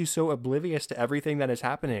 Why are you so oblivious to everything that is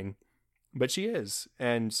happening? But she is.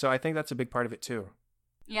 And so I think that's a big part of it too.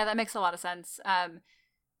 Yeah, that makes a lot of sense.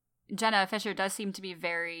 Jenna Fischer does seem to be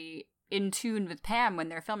very in tune with Pam when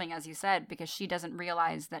they're filming, as you said, because she doesn't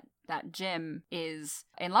realize that Jim is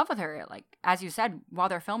in love with her. Like, as you said, while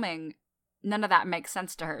they're filming, none of that makes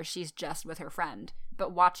sense to her. She's just with her friend.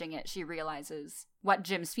 But watching it, she realizes what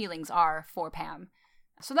Jim's feelings are for Pam.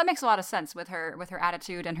 So that makes a lot of sense with her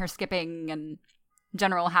attitude and her skipping and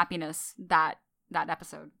general happiness that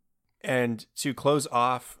episode. And to close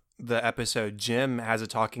off the episode, Jim has a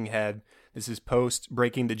talking head. This is post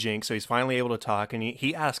breaking the jinx, so he's finally able to talk, and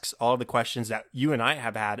he asks all the questions that you and I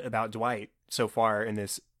have had about Dwight so far in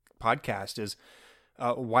this podcast is,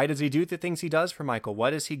 why does he do the things he does for Michael?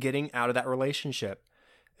 What is he getting out of that relationship?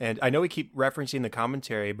 And I know we keep referencing the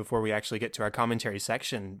commentary before we actually get to our commentary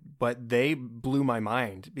section, but they blew my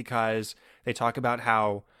mind because they talk about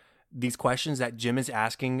how these questions that Jim is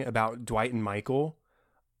asking about Dwight and Michael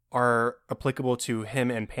are applicable to him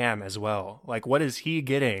and Pam as well. Like, what is he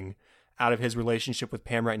getting out of his relationship with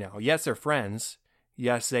Pam right now? Yes, they're friends.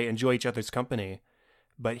 Yes, they enjoy each other's company,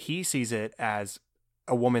 but he sees it as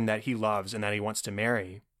a woman that he loves and that he wants to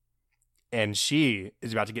marry. And she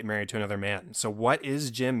is about to get married to another man. So what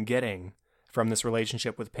is Jim getting from this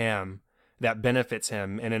relationship with Pam that benefits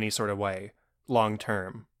him in any sort of way long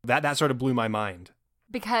term? That sort of blew my mind.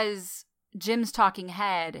 Because Jim's talking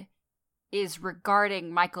head is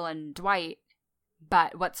regarding Michael and Dwight,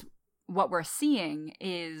 but what we're seeing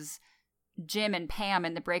is Jim and Pam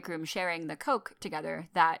in the break room sharing the Coke together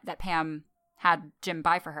that Pam had Jim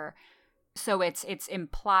buy for her. So it's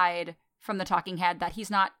implied from the talking head that he's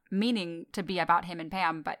not meaning to be about him and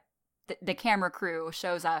Pam, but the camera crew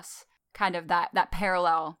shows us kind of that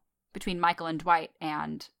parallel between Michael and Dwight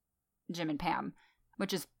and Jim and Pam,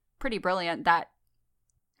 which is pretty brilliant that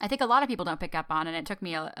I think a lot of people don't pick up on, and it took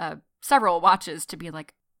me several watches to be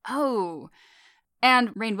like, oh. And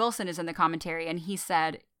Rainn Wilson is in the commentary, and he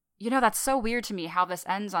said, that's so weird to me how this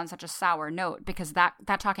ends on such a sour note, because that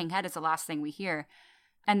talking head is the last thing we hear.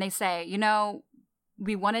 And they say,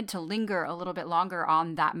 we wanted to linger a little bit longer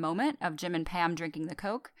on that moment of Jim and Pam drinking the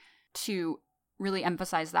Coke to really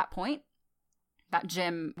emphasize that point, that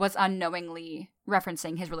Jim was unknowingly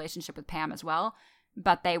referencing his relationship with Pam as well,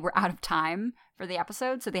 but they were out of time for the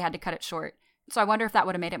episode, so they had to cut it short. So I wonder if that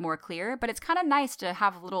would have made it more clear, but it's kind of nice to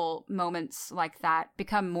have little moments like that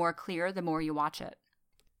become more clear the more you watch it.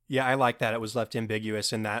 Yeah, I like that it was left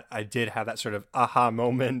ambiguous, and that I did have that sort of aha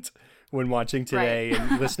moment when watching today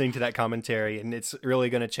and listening to that commentary, and it's really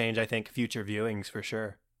going to change, I think, future viewings for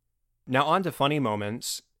sure. Now on to funny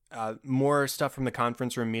moments. More stuff from the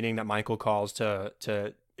conference room meeting that Michael calls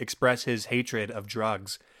to express his hatred of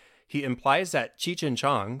drugs. He implies that Cheech and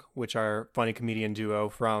Chong, which are funny comedian duo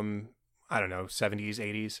from,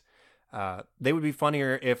 70s, 80s, they would be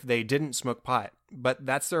funnier if they didn't smoke pot. But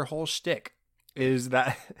that's their whole shtick, is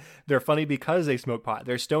that they're funny because they smoke pot.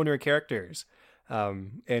 They're stoner characters.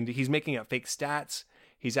 And he's making up fake stats.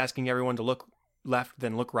 He's asking everyone to look left,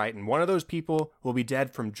 then look right. And one of those people will be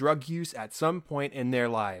dead from drug use at some point in their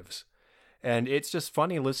lives. And it's just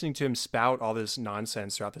funny listening to him spout all this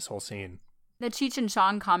nonsense throughout this whole scene. The Cheech and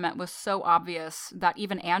Chong comment was so obvious that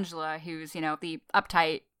even Angela, who's, the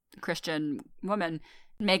uptight Christian woman,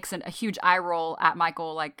 makes a huge eye roll at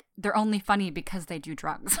Michael, like, they're only funny because they do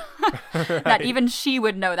drugs. Right. That even she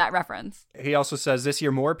would know that reference. He also says, this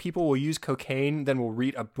year more people will use cocaine than will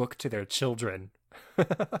read a book to their children.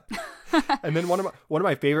 And then one of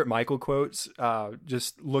my favorite Michael quotes,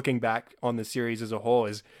 just looking back on the series as a whole,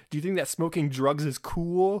 is, do you think that smoking drugs is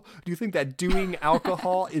cool? Do you think that doing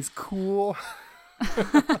alcohol is cool?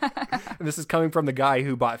 And this is coming from the guy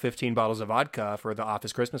who bought 15 bottles of vodka for the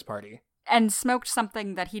office Christmas party. And smoked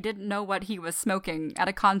something that he didn't know what he was smoking at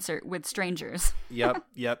a concert with strangers. Yep.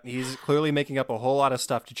 He's clearly making up a whole lot of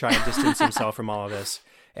stuff to try and distance himself from all of this.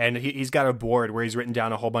 And he's got a board where he's written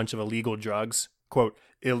down a whole bunch of illegal drugs, quote,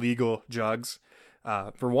 illegal drugs.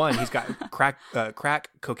 For one, he's got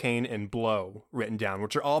crack, cocaine, and blow written down,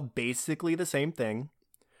 which are all basically the same thing.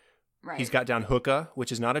 Right. He's got down hookah,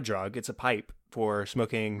 which is not a drug. It's a pipe for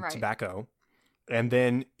smoking tobacco. And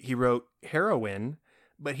then he wrote heroin,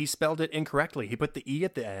 but he spelled it incorrectly. He put the E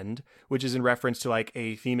at the end, which is in reference to like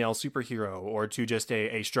a female superhero or to just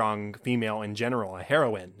a strong female in general, a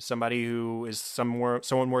heroine, somebody who is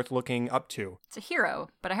someone worth looking up to. It's a hero,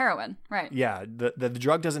 but a heroine, right? Yeah, the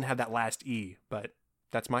drug doesn't have that last E, but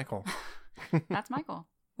that's Michael. That's Michael.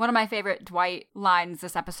 One of my favorite Dwight lines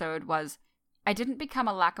this episode was, "I didn't become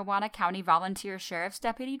a Lackawanna County volunteer sheriff's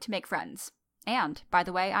deputy to make friends. And, by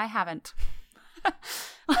the way, I haven't."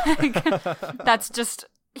 Like, that's just,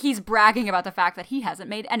 he's bragging about the fact that he hasn't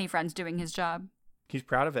made any friends doing his job. He's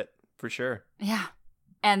proud of it, for sure. Yeah.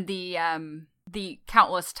 And the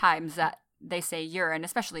countless times that they say urine,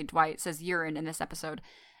 especially Dwight says urine in this episode.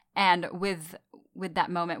 And with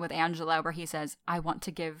that moment with Angela where he says, "I want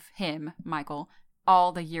to give him, Michael,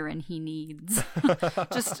 all the urine he needs."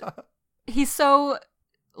 Just, he's so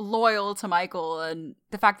loyal to Michael, and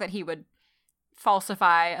the fact that he would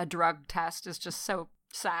falsify a drug test is just so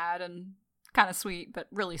sad and kind of sweet, but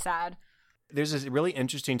really sad. There's this really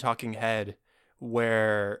interesting talking head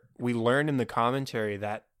where we learn in the commentary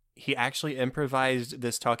that he actually improvised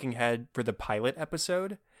this talking head for the pilot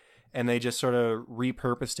episode, and they just sort of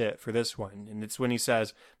repurposed it for this one. And it's when he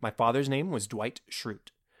says, "My father's name was Dwight Schrute.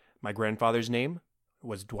 My grandfather's name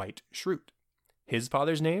was Dwight Schrute. His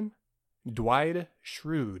father's name, Dwight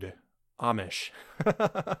Schrute. Amish."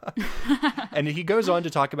 And he goes on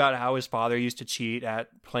to talk about how his father used to cheat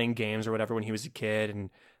at playing games or whatever when he was a kid,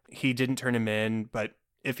 and he didn't turn him in, but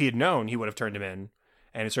if he had known, he would have turned him in.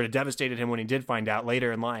 And it sort of devastated him when he did find out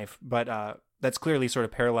later in life. But that's clearly sort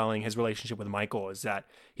of paralleling his relationship with Michael, is that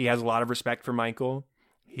he has a lot of respect for Michael.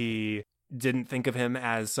 He didn't think of him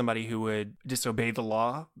as somebody who would disobey the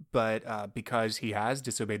law, but because he has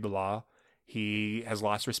disobeyed the law, he has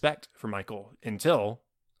lost respect for Michael until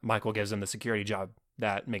Michael gives him the security job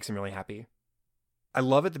that makes him really happy. I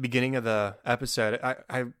love at the beginning of the episode,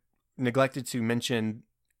 I neglected to mention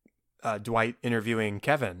Dwight interviewing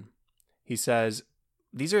Kevin. He says,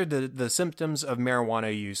 "These are the symptoms of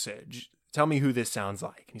marijuana usage. Tell me who this sounds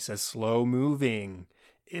like." And he says, "Slow moving,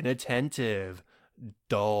 inattentive,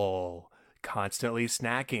 dull, constantly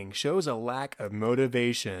snacking, shows a lack of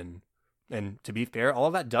motivation." And to be fair, all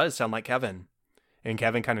of that does sound like Kevin. And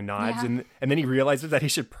Kevin kind of nods, and then he realizes that he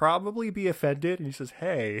should probably be offended, and he says,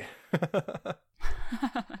 "Hey."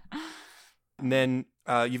 And then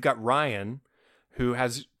you've got Ryan, who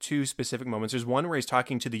has two specific moments. There's one where he's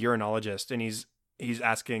talking to the urinologist, and he's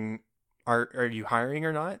asking, are you hiring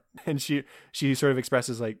or not? And she sort of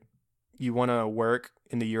expresses, like, "You want to work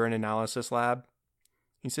in the urine analysis lab?"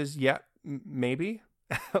 He says, "Yeah, maybe."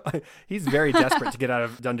 He's very desperate to get out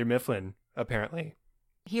of Dunder Mifflin, apparently.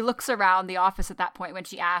 He looks around the office at that point when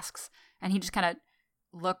she asks, and he just kind of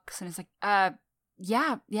looks and is like,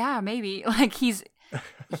 yeah, maybe. Like, he's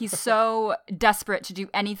so desperate to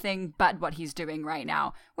do anything but what he's doing right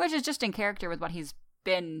now, which is just in character with what he's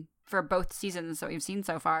been for both seasons that we've seen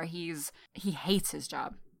so far. He hates his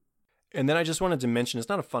job. And then I just wanted to mention, it's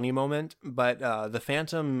not a funny moment, but the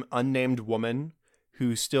phantom unnamed woman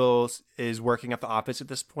who still is working at the office at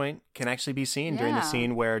this point can actually be seen during the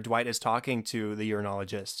scene where Dwight is talking to the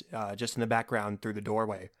urinologist, just in the background through the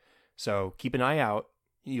doorway. So keep an eye out.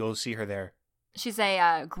 You'll see her there. She's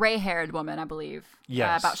a gray-haired woman, I believe.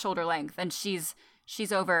 Yes. About shoulder length. And she's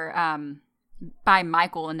over by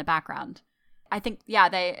Michael in the background. I think,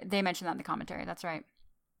 they mentioned that in the commentary. That's right.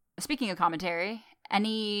 Speaking of commentary,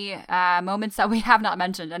 any moments that we have not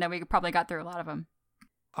mentioned? I know we probably got through a lot of them.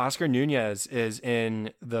 Oscar Nunez is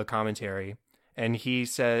in the commentary, and he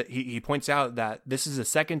said he points out that this is the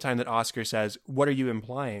second time that Oscar says, "What are you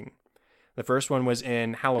implying?" The first one was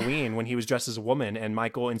in Halloween when he was dressed as a woman, and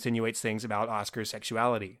Michael insinuates things about Oscar's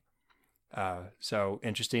sexuality. So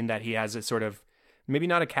interesting that he has a sort of, maybe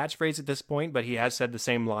not a catchphrase at this point, but he has said the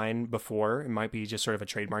same line before. It might be just sort of a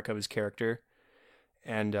trademark of his character.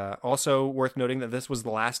 And also worth noting that this was the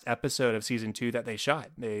last episode of season 2 that they shot.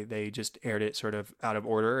 They just aired it sort of out of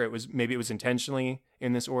order. Maybe it was intentionally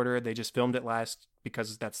in this order. They just filmed it last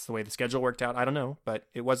because that's the way the schedule worked out. I don't know, but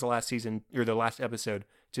it was the last season, or the last episode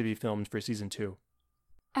to be filmed for season 2.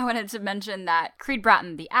 I wanted to mention that Creed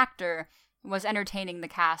Bratton, the actor, was entertaining the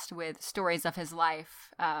cast with stories of his life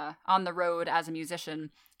on the road as a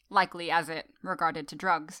musician, likely as it regarded to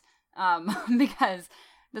drugs, because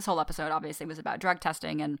this whole episode obviously was about drug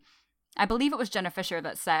testing, and I believe it was Jenna Fischer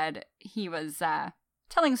that said he was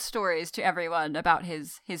telling stories to everyone about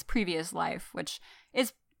his previous life, which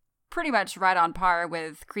is pretty much right on par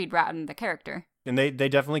with Creed Bratton, the character. And they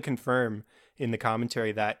definitely confirm in the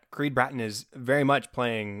commentary that Creed Bratton is very much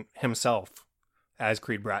playing himself as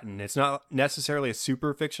Creed Bratton. It's not necessarily a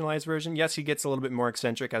super fictionalized version. Yes, he gets a little bit more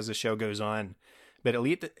eccentric as the show goes on, but at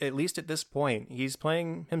least at this point, he's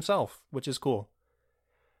playing himself, which is cool.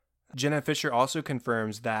 Jenna Fischer also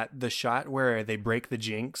confirms that the shot where they break the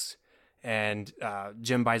jinx and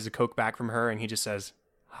Jim buys the Coke back from her and he just says,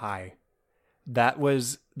 "Hi." That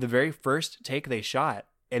was the very first take they shot,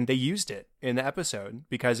 and they used it in the episode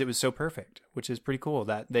because it was so perfect, which is pretty cool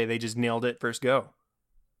that they just nailed it first go.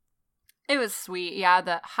 It was sweet, yeah,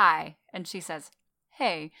 the hi, and she says,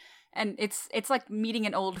 "Hey." And it's like meeting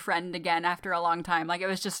an old friend again after a long time. Like, it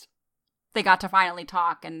was just, they got to finally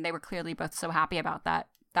talk, and they were clearly both so happy about that.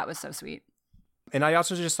 That was so sweet. And I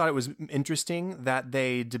also just thought it was interesting that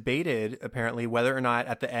they debated, apparently, whether or not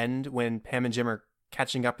at the end, when Pam and Jim are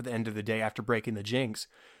catching up at the end of the day after breaking the jinx,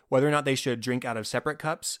 whether or not they should drink out of separate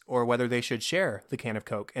cups or whether they should share the can of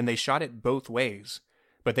Coke. And they shot it both ways,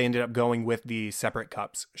 but they ended up going with the separate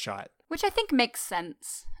cups shot. Which I think makes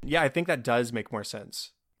sense. Yeah, I think that does make more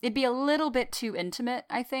sense. It'd be a little bit too intimate,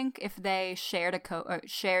 I think, if they shared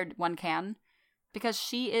shared one can, because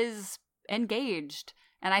she is engaged.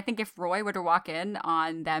 And I think if Roy were to walk in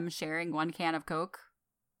on them sharing one can of Coke,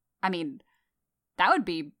 I mean,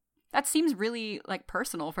 that seems really, like,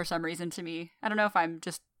 personal for some reason to me. I don't know if I'm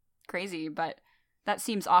just crazy, but that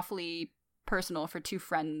seems awfully personal for two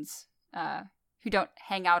friends who don't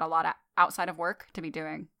hang out a lot outside of work to be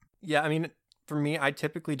doing. Yeah, I mean, for me, I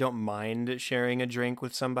typically don't mind sharing a drink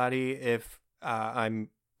with somebody if I'm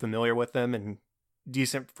familiar with them and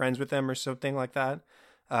decent friends with them or something like that.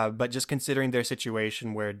 But just considering their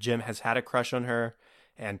situation where Jim has had a crush on her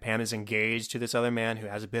and Pam is engaged to this other man who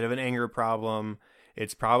has a bit of an anger problem,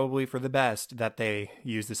 it's probably for the best that they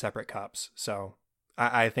use the separate cups. So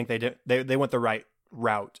I think they went the right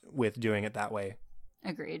route with doing it that way.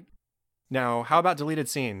 Agreed. Now, how about deleted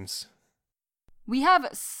scenes? We have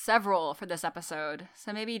several for this episode,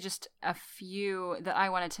 so maybe just a few that I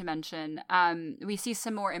wanted to mention. We see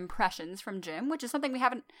some more impressions from Jim, which is something we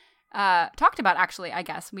haven't talked about, actually, I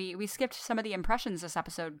guess. We skipped some of the impressions this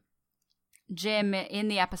episode. Jim, in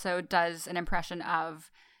the episode, does an impression of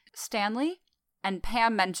Stanley, and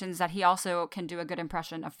Pam mentions that he also can do a good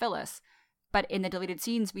impression of Phyllis. But in the deleted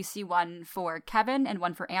scenes, we see one for Kevin and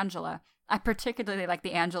one for Angela. I particularly like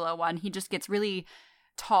the Angela one. He just gets really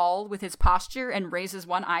tall with his posture and raises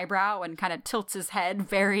one eyebrow and kind of tilts his head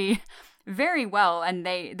very, very well. And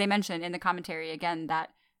they mention in the commentary again that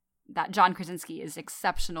John Krasinski is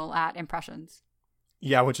exceptional at impressions.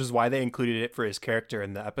 Yeah, which is why they included it for his character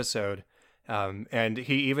in the episode. And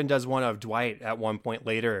he even does one of Dwight at one point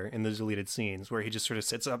later in the deleted scenes where he just sort of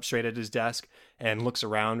sits up straight at his desk and looks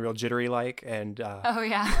around real jittery like. And oh,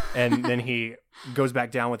 yeah. And then he goes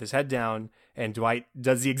back down with his head down, and Dwight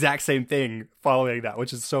does the exact same thing following that,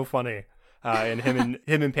 which is so funny. And him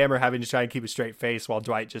and Pam are having to try and keep a straight face while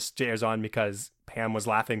Dwight just stares on because Pam was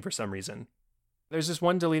laughing for some reason. There's this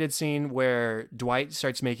one deleted scene where Dwight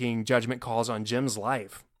starts making judgment calls on Jim's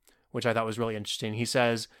life, which I thought was really interesting. He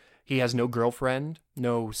says he has no girlfriend,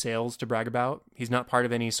 no sales to brag about. He's not part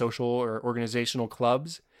of any social or organizational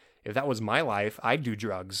clubs. If that was my life, I'd do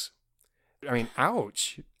drugs. I mean,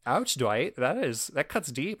 ouch. Ouch, Dwight. That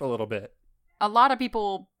cuts deep a little bit. A lot of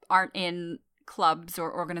people aren't in clubs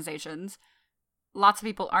or organizations. Lots of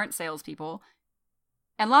people aren't salespeople.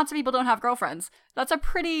 And lots of people don't have girlfriends. That's a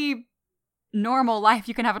pretty normal life.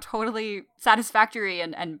 You can have a totally satisfactory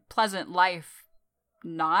and pleasant life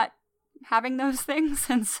not having those things.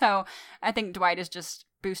 And so I think Dwight is just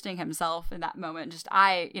boosting himself in that moment. Just,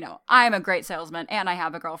 I'm a great salesman and I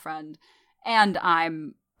have a girlfriend and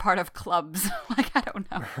I'm part of clubs. Like, I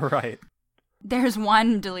don't know. Right. There's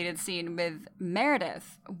one deleted scene with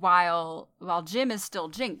Meredith while Jim is still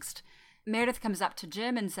jinxed. Meredith comes up to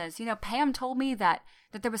Jim and says, Pam told me that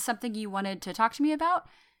there was something you wanted to talk to me about.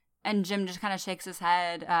 And Jim just kind of shakes his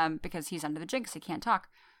head because he's under the jinx. He can't talk.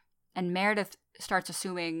 And Meredith starts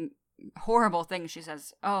assuming horrible things. She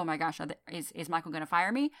says, "Oh my gosh, is Michael going to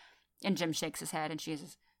fire me?" And Jim shakes his head and she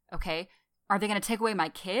says, "Okay, are they going to take away my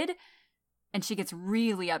kid?" And she gets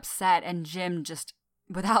really upset. And Jim just,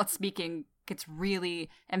 without speaking, gets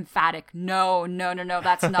really emphatic. No,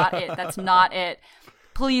 that's not it. That's not it.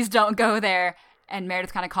 Please don't go there. And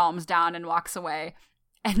Meredith kind of calms down and walks away.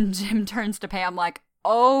 And Jim turns to Pam like,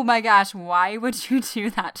 oh my gosh, why would you do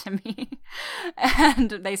that to me? And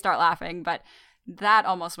they start laughing, but that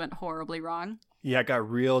almost went horribly wrong. Yeah, it got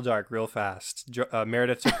real dark real fast.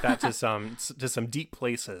 Meredith took that to some deep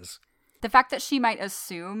places. The fact that she might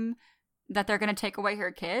assume that they're going to take away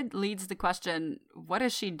her kid leads the question, what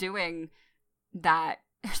is she doing that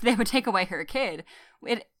they would take away her kid?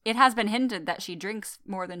 It has been hinted that she drinks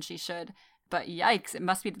more than she should, but yikes, it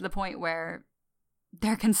must be to the point where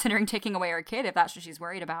they're considering taking away her kid if that's what she's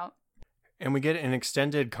worried about. And we get an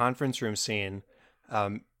extended conference room scene.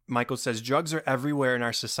 Michael says, drugs are everywhere in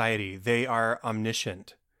our society. They are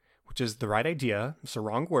omniscient, which is the right idea. It's a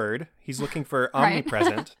wrong word. He's looking for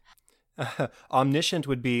omnipresent. Omniscient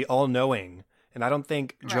would be all-knowing, and I don't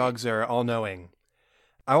think drugs are all-knowing.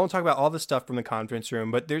 I won't talk about all the stuff from the conference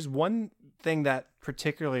room, but there's one thing that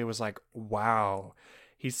particularly was like, wow.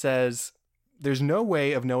 He says, there's no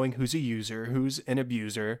way of knowing who's a user, who's an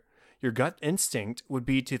abuser. Your gut instinct would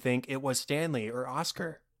be to think it was Stanley or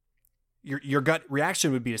Oscar. Your gut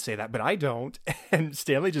reaction would be to say that, but I don't. And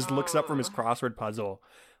Stanley just looks up from his crossword puzzle,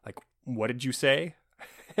 like, what did you say?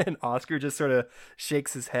 And Oscar just sort of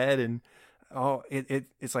shakes his head, and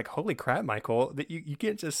it's like, holy crap, Michael, that you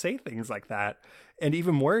can't just say things like that. And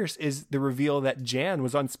even worse is the reveal that Jan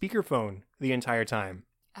was on speakerphone the entire time.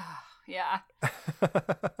 Yeah.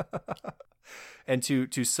 And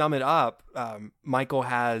to sum it up, Michael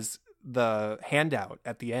has the handout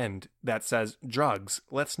at the end that says, drugs,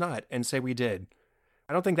 let's not, and say we did.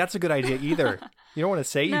 I don't think that's a good idea either. You don't want to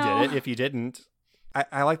say you did it if you didn't.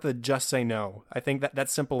 I like the just say no. I think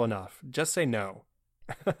that's simple enough. Just say no.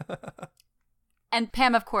 And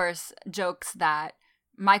Pam, of course, jokes that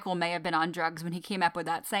Michael may have been on drugs when he came up with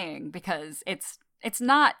that saying, because it's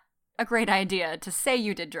not a great idea to say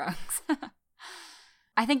you did drugs.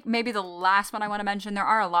 I think maybe the last one I want to mention, there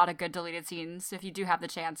are a lot of good deleted scenes, so if you do have the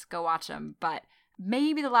chance, go watch them. But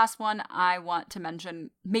maybe the last one I want to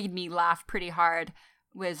mention made me laugh pretty hard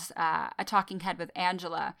was a talking head with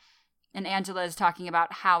Angela. And Angela is talking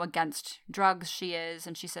about how against drugs she is.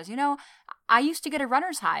 And she says, I used to get a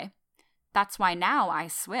runner's high. That's why now I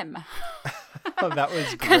swim. Oh, that was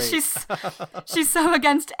great. Because she's so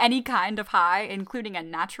against any kind of high, including a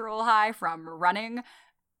natural high from running,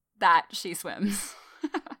 that she swims.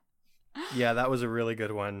 Yeah, that was a really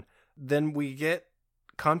good one. Then we get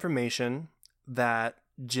confirmation that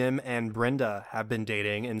Jim and Brenda have been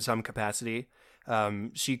dating in some capacity.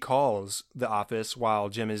 She calls the office while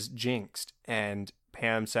Jim is jinxed, and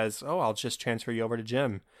Pam says, I'll just transfer you over to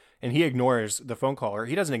Jim. And he ignores the phone call, or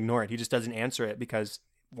he doesn't ignore it. He just doesn't answer it because,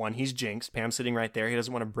 one, he's jinxed. Pam's sitting right there. He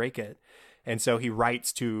doesn't want to break it. And so he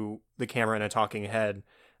writes to the camera in a talking head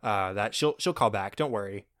that she'll call back. Don't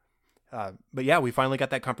worry. But yeah, we finally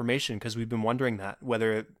got that confirmation because we've been wondering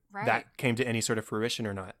whether that came to any sort of fruition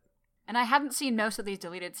or not. And I hadn't seen most of these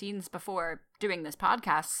deleted scenes before doing this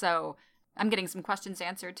podcast, so I'm getting some questions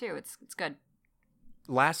answered too. It's good.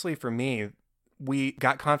 Lastly, for me, we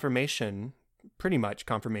got pretty much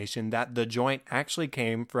confirmation, that the joint actually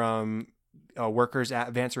came from workers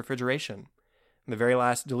at Vance Refrigeration. And the very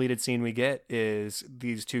last deleted scene we get is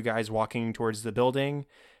these two guys walking towards the building,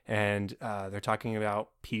 and they're talking about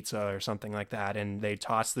pizza or something like that, and they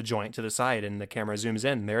toss the joint to the side, and the camera zooms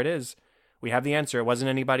in. There it is. We have the answer. It wasn't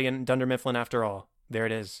anybody in Dunder Mifflin after all. There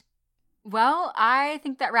it is. Well, I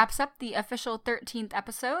think that wraps up the official 13th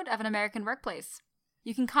episode of An American Workplace.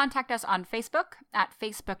 You can contact us on Facebook at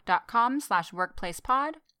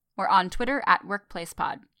facebook.com/workplacepod or on Twitter at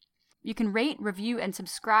workplacepod. You can rate, review, and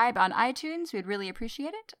subscribe on iTunes. We'd really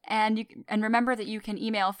appreciate it. And remember that you can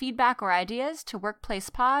email feedback or ideas to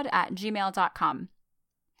workplacepod@gmail.com.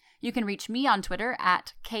 You can reach me on Twitter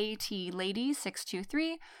at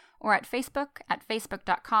KTLady623 or at Facebook at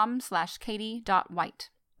facebook.com/katie.white.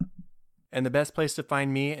 And the best place to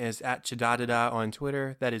find me is at Chadadada on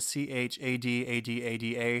Twitter. That is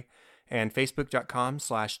CHADADADA, and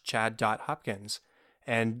facebook.com/chad.hopkins.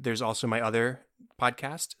 And there's also my other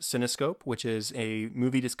podcast, Cinescope, which is a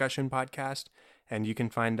movie discussion podcast. And you can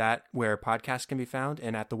find that where podcasts can be found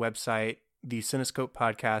and at the website,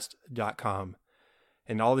 thecinescopepodcast.com.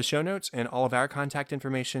 And all the show notes and all of our contact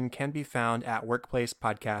information can be found at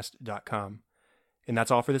workplacepodcast.com. And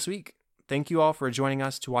that's all for this week. Thank you all for joining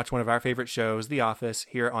us to watch one of our favorite shows, The Office,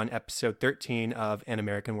 here on episode 13 of An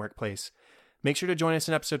American Workplace. Make sure to join us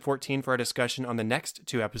in episode 14 for our discussion on the next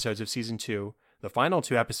 2 episodes of season 2, the final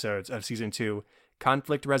 2 episodes of season 2,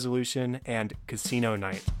 Conflict Resolution and Casino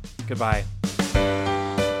Night. Goodbye.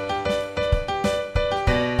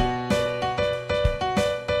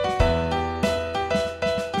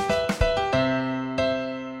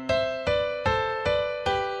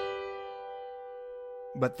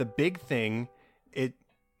 But the big thing,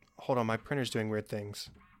 hold on, my printer's doing weird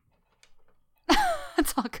things.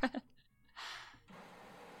 It's all good.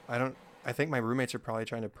 I think my roommates are probably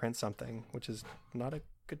trying to print something, which is not a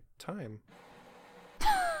good time.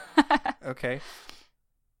 Okay.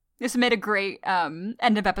 This made a great end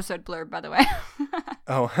of episode blurb, by the way.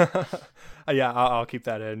 Oh, yeah, I'll keep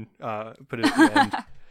that in. Put it at the end.